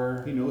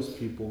 Sour. He knows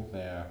people.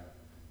 Yeah.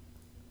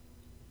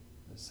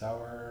 The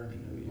sour I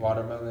know you.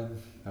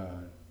 watermelon.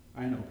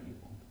 I know people.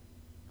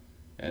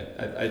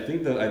 And I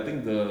think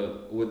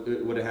the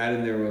what it had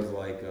in there was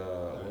like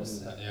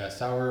yeah,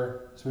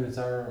 sour, sweet and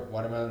sour,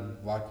 watermelon,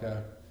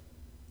 vodka,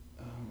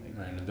 oh my god,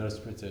 right, and those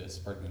spritz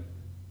sparkling,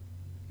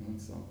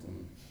 that's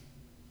something.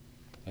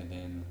 and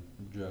then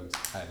drugs.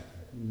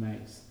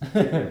 Nice.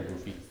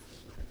 Goofy.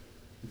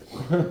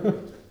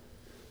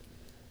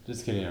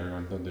 Just kidding,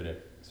 everyone. Don't do that.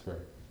 I swear.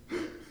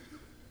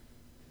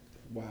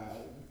 Wow.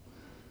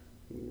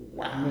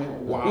 Wow.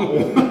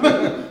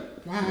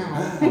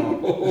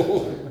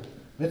 Wow.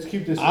 Let's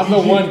keep this. I'm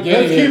PG. the one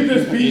getting Let's keep it.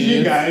 this PG,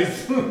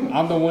 It's- guys.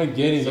 I'm the one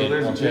getting So it.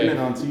 there's Okay. Jimin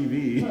on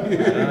TV.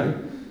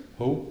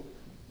 Who?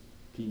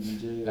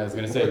 PBJ. I was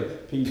gonna say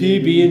PB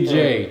PB and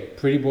J,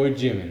 Pretty Boy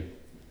Jimin.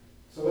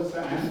 So what's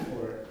the end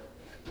for?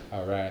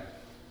 All right.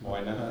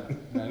 Why not?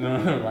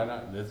 No, why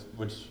not? That's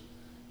which.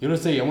 You don't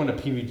say I want a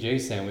PBJ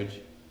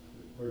sandwich.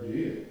 Or do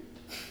you?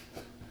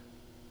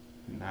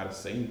 Not a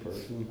sane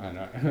person. I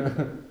know.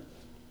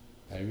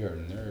 Hey, you're a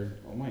nerd.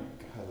 Oh my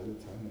god, look at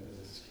the time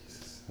it is.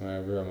 Jesus.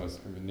 Well, we're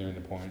almost nearing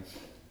the point.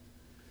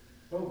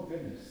 Oh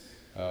goodness.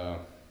 My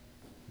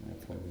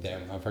appointment's-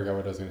 Damn, I forgot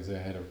what I was gonna say.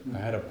 I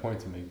had a point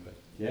to make, but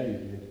Yeah, you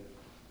did.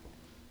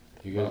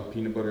 you guys.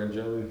 Peanut butter and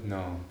jelly.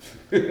 No.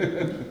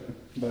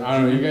 But I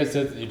don't know. You guys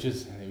said you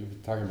were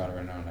talking about it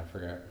right now, and I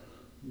forgot.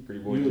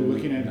 Pretty boy. You Jimmy.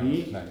 looking at No,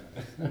 me, not-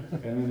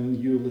 and then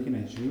you looking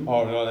at you.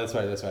 Oh no, that's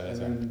right. And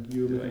then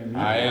you looking at me.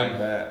 I am- like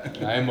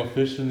that. I am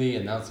officially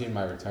announcing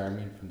my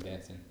retirement from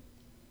dancing.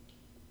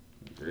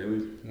 Really?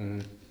 Mm-hmm.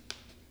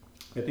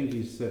 I think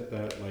he said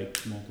that like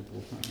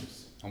multiple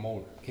times. I'm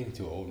old. I'm getting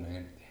too old,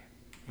 man.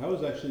 I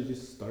was actually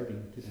just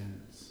starting to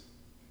dance.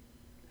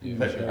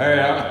 Yeah, All sure. right,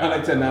 I'd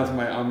like to announce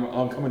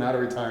I'm coming out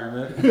of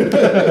retirement.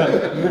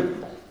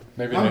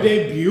 Maybe I'm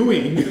next-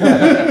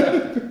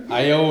 debuting.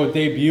 I owe a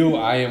debut.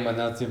 I am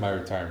announcing my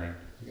retirement.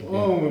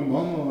 Oh, with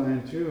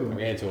Momoland too. I'm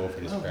getting too old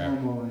for this Oh, crap.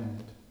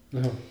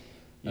 Momoland.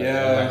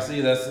 Yeah,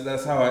 see,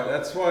 that's why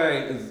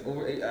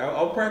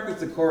I'll practice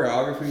the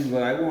choreography,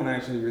 but I won't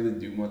actually really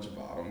do much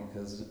about them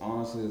because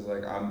honestly, it's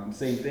like I'm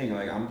same thing.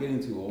 Like I'm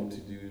getting too old to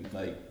do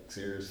like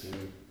seriously.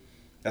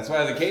 That's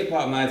why the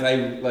K-pop nights, I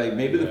like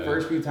maybe the Yeah.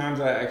 first few times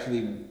I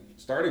actually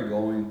started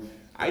going,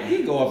 I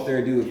did go up there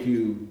and do a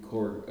few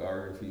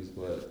choreographies,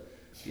 but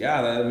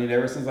yeah, I mean,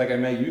 ever since like I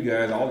met you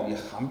guys,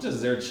 I'm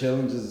just there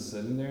chilling, just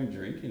sitting there and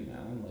drinking,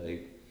 man.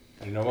 Like,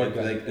 You know what?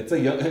 it's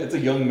a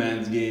young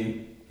man's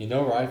game. You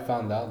know where I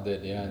found out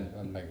that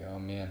I'm like, oh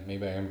man,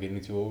 maybe I am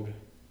getting too old.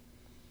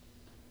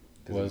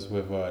 Was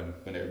with When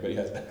everybody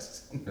has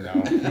access. no.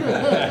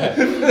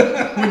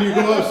 When you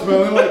go up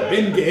smelling like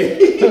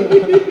Bengay.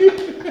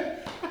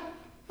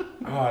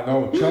 Oh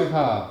no,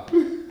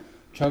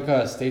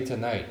 Chungha, stay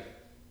tonight.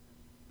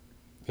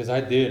 Cause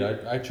I did.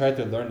 I tried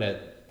to learn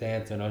that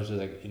dance, and I was just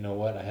like, you know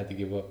what? I had to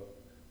give up.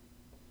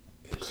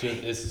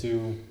 It's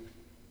too.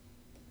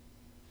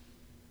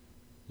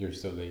 You're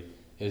still late.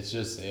 It's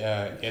just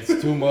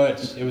it's too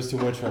much. It was too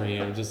much for me.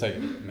 I'm just like,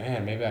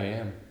 man, maybe I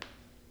am.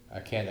 I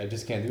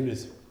just can't do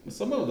this. But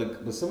some of the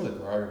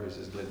choreographies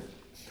just get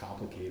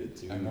complicated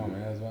too. I know,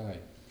 man. That's why,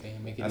 like,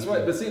 damn, make it. That's easy.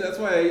 why. But see, that's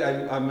why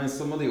I miss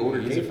some of the older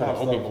Easy for K-pop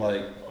old stuff. people.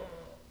 Like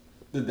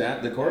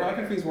the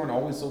choreographies weren't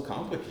always so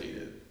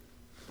complicated.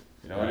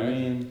 You know what I Right.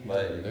 mean?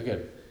 Like, Look at.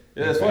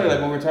 yeah, it's funny. Like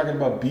when we were talking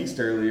about Beast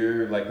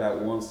earlier, like that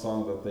one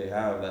song that they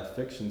have, that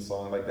Fiction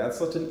song. Like that's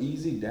such an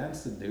easy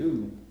dance to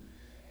do.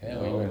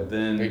 Hell, You know, even but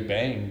then- Big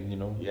Bang, you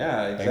know.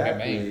 Yeah, Bang, bang,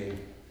 exactly.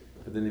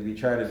 But then if you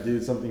try to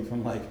do something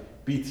from like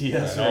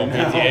BTS Oh, right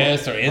now,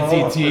 BTS or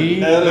NCT,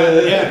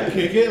 Yeah,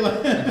 kick it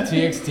like.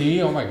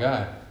 TXT. Oh my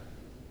god.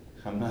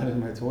 I'm not in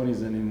my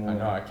 20s anymore. I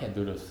know I can't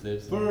do those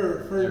flips.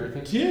 For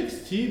Everything.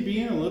 TXT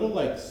being a little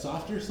like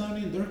softer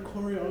sounding, their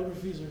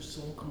choreographies are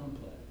so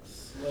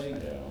complex. Like,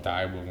 Yeah.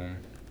 Die with them.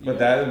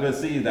 But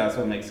see, that's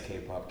what makes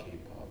K-pop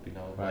K-pop. you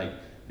know, Right. like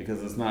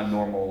because it's not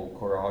normal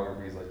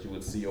choreographies like you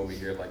would see over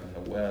here, like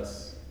in the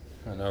West.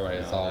 I know, right? You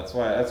It's know, all that's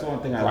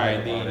one thing I like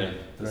grinding about and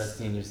it.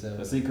 thrusting The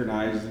yourself.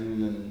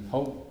 synchronizing and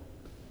Hope.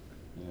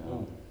 you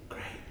know.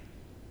 Great.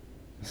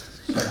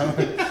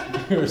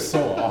 You're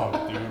so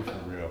off, dude,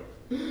 for real.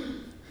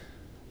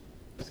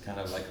 It's kind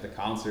of like the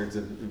concerts.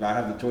 If I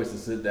have the choice to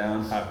sit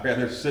down, I'd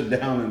rather sit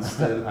down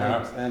instead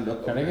of stand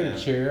up. Can I get a man.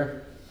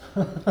 chair?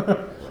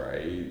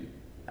 Right.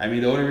 I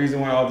mean, the only reason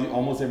why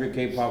almost every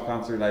K-pop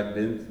concert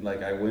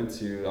I went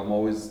to, I'm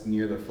always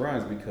near the front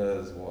is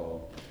because,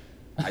 well,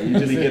 I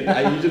usually get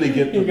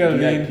the You gotta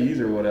VIPs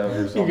or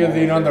whatever. So You I'm can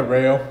lean always on the there.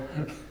 rail.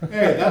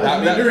 Hey, that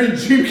was me during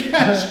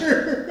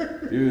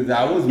Dreamcatcher. Dude,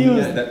 that was He me.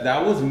 was-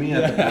 That was me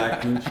at the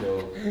Blackpink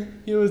show.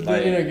 He was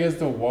Like- leaning against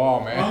the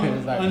wall, man. It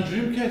was On like,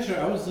 Dreamcatcher,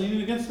 I was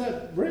leaning against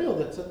that rail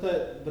that's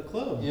at the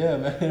club. yeah,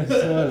 man. It's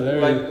so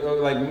hilarious.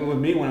 Like with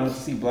me when I went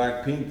to see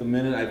Blackpink, the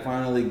minute I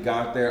finally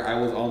got there, I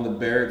was on the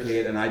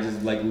barricade and I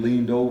just like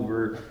leaned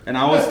over, and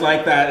I was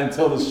like that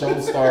until the show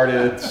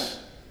started.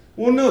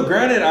 Well, no,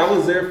 granted, I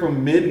was there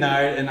from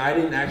midnight and I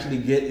didn't actually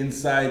get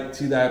inside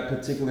to that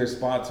particular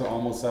spot till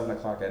almost 7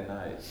 o'clock at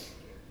night.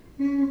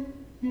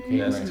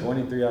 That's right.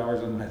 23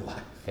 hours of my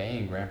life.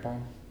 Dang, Grandpa.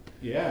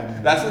 Yeah.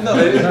 Man.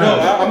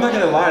 I'm not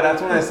gonna lie.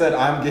 That's when I said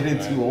I'm getting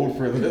too old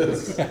for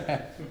this.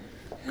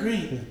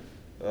 Great.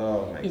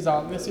 Oh my. He's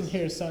all, listen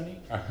here, Sonny.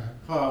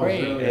 Oh,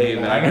 Great. really? Hey,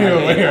 man. I knew you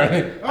were way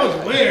early. I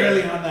was way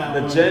early on that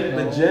The one.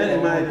 Jen,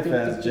 in my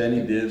defense,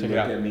 Jenny did Check it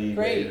look out. at me,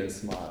 Great. wave and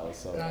smile,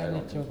 so I I don't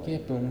let you complain.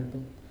 get boom,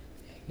 boom.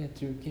 I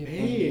let you get boom,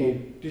 Hey,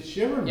 boom. did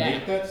she ever Yeah.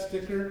 make that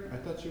sticker? I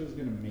thought she was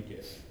gonna make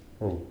it.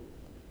 Oh,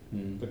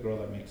 Hmm. The girl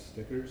that makes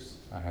stickers.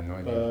 I had no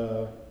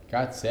idea.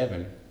 Got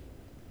 7.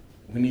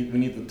 We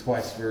need the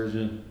twice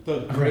version.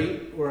 The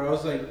great, where I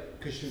was like,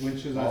 when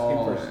she was asking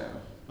Oh, for,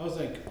 I was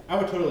like, I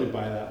would totally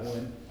buy that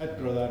one. I'd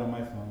throw that on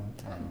my phone.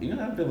 You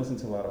know, I've been listening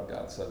to a lot of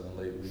God7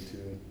 lately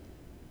too,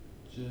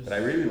 Just, but I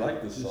really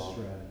like this just song.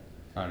 rad.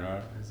 I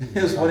know.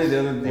 It was funny the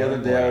other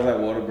day I was at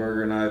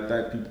Whataburger and I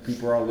thought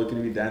people were all looking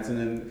at me dancing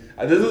and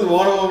this is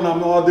one of them and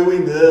I'm all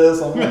doing this.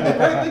 I'm like,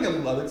 I think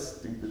I'm like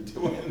stupid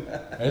doing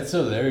that. It's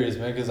hilarious,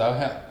 man, because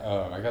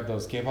I got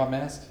those K-pop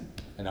masks,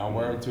 and I'll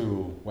wear them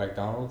to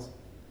McDonald's.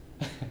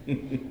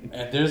 And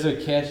there's a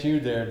cashier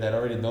there that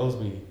already knows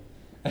me,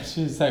 and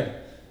she's like,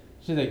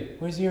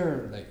 where's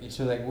your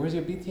where's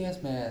your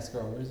BTS mask,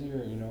 or where's your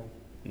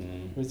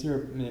where's your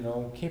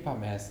K-pop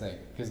mask, like,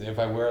 because if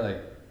I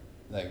wear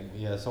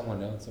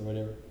someone else or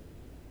whatever,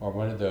 or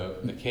one of the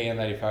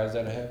KN95s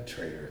that I have,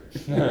 Traitor.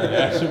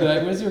 yeah, she'll be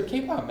like, where's your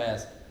K-pop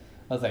mask?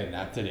 I was like,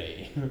 not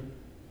today.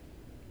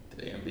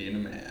 Today I'm being a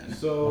man.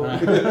 So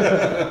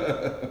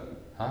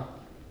Huh?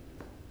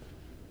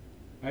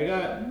 I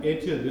got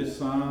into this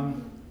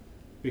song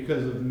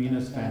because of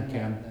Mina's fan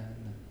cam.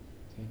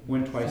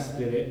 When Twice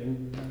did it.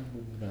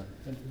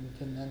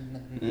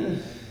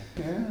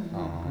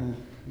 Aw.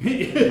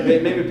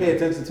 Maybe pay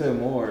attention to it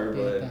more,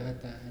 but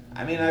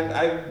I mean,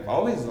 I've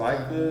always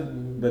liked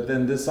it, but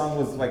then this song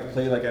was like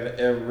played like at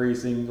every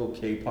single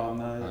K-pop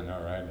I night.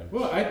 know, right?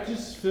 Well, I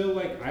just feel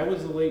like I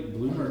was a late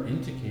bloomer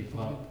into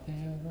K-pop.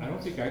 I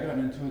don't think I got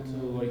into it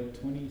till like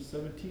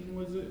 2017,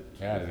 was it?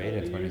 Yeah, late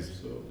in 20. 20.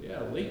 So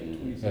yeah, late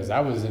in Because 2017. I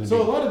was in the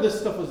So a lot of this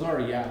stuff was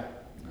already out.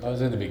 I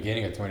was in the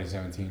beginning of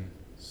 2017.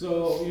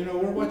 So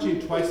we're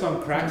watching Twice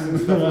on Cracks and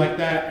stuff like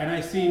that, and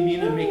I see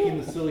Mina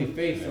making the silly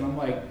face, and I'm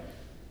like,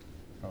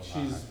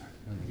 she's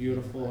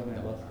beautiful and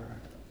I love her.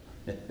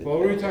 What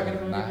were we talking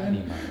about Not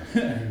again?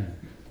 anymore.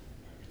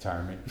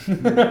 Retirement.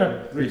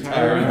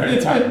 Retirement.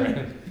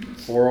 Retirement.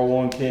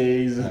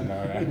 401ks. I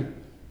know, right?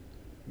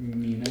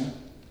 Mina.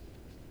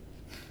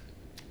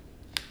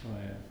 Oh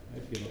yeah, I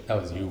feel.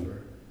 That was you.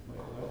 I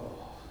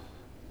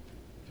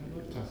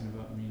love talking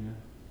about Mina.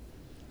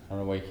 I don't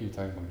know why you keep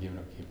talking about giving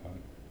up K-pop.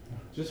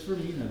 Just for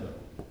Mina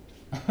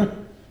though.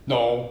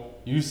 No,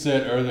 you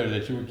said earlier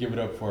that you would give it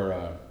up for,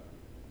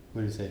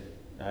 what did you say?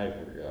 I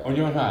forgot. Oh,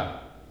 you want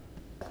not?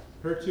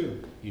 Her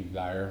too. You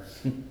liar.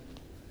 And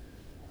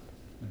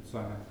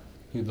Sana.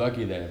 You're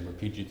lucky that we're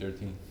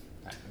PG-13.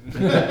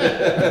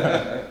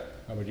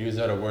 I would use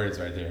other words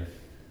right there.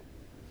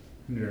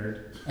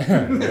 Nerd.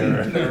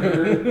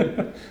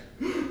 Nerd.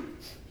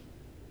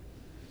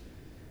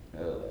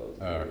 Oh,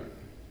 that was great.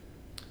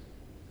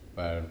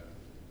 But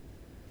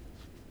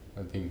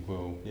I think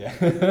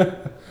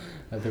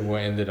I think we'll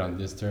end it on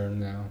this term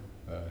now.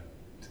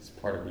 It's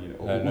part of being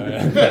old. I know,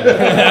 Look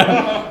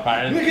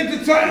yeah. at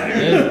the time!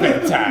 It's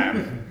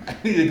bedtime. I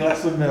need a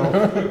glass of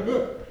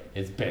milk.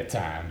 It's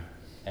bedtime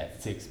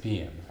at 6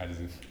 p.m. I just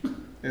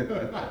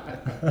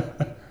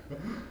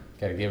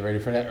gotta get ready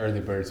for that early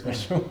bird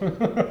special.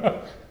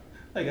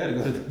 I gotta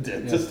go to the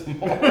dentist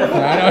tomorrow.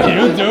 I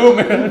know you do,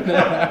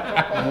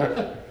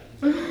 man.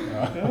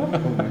 Oh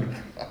my god.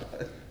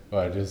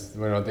 But just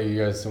we don't thank you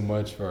guys so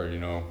much for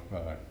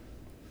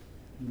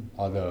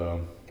all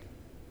the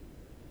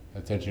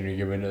attention you're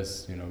giving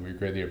us. We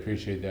greatly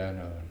appreciate that.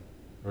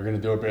 We're gonna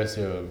do our best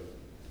to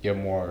get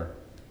more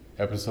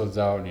episodes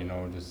out.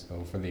 Just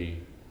hopefully,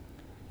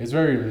 it's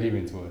very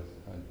relieving to us.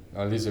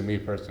 At least to me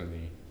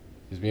personally.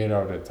 just being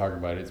able to talk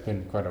about it. It's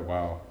been quite a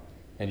while,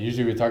 and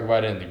usually we talk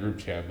about it in the group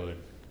chat, but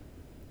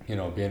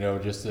being able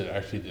just to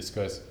actually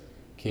discuss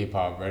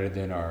K-pop rather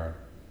than our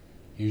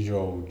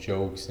usual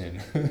jokes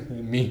and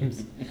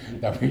memes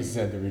that we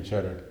send to each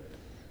other.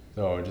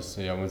 So just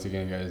once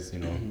again, guys,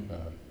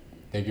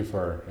 thank you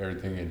for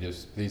everything, and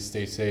just please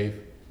stay safe,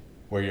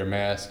 wear your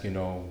mask,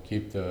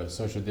 keep the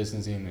social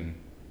distancing, and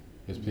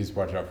just please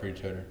watch out for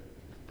each other.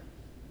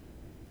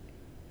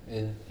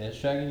 And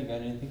Sdragon, you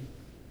got anything?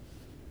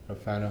 A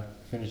final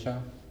finish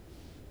out?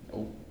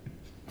 Nope.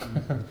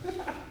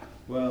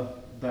 Well,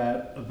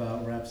 that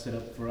about wraps it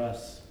up for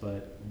us.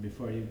 But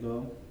before you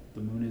go,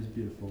 the moon is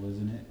beautiful,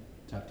 isn't it?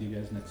 Talk to you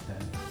guys next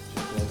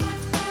time.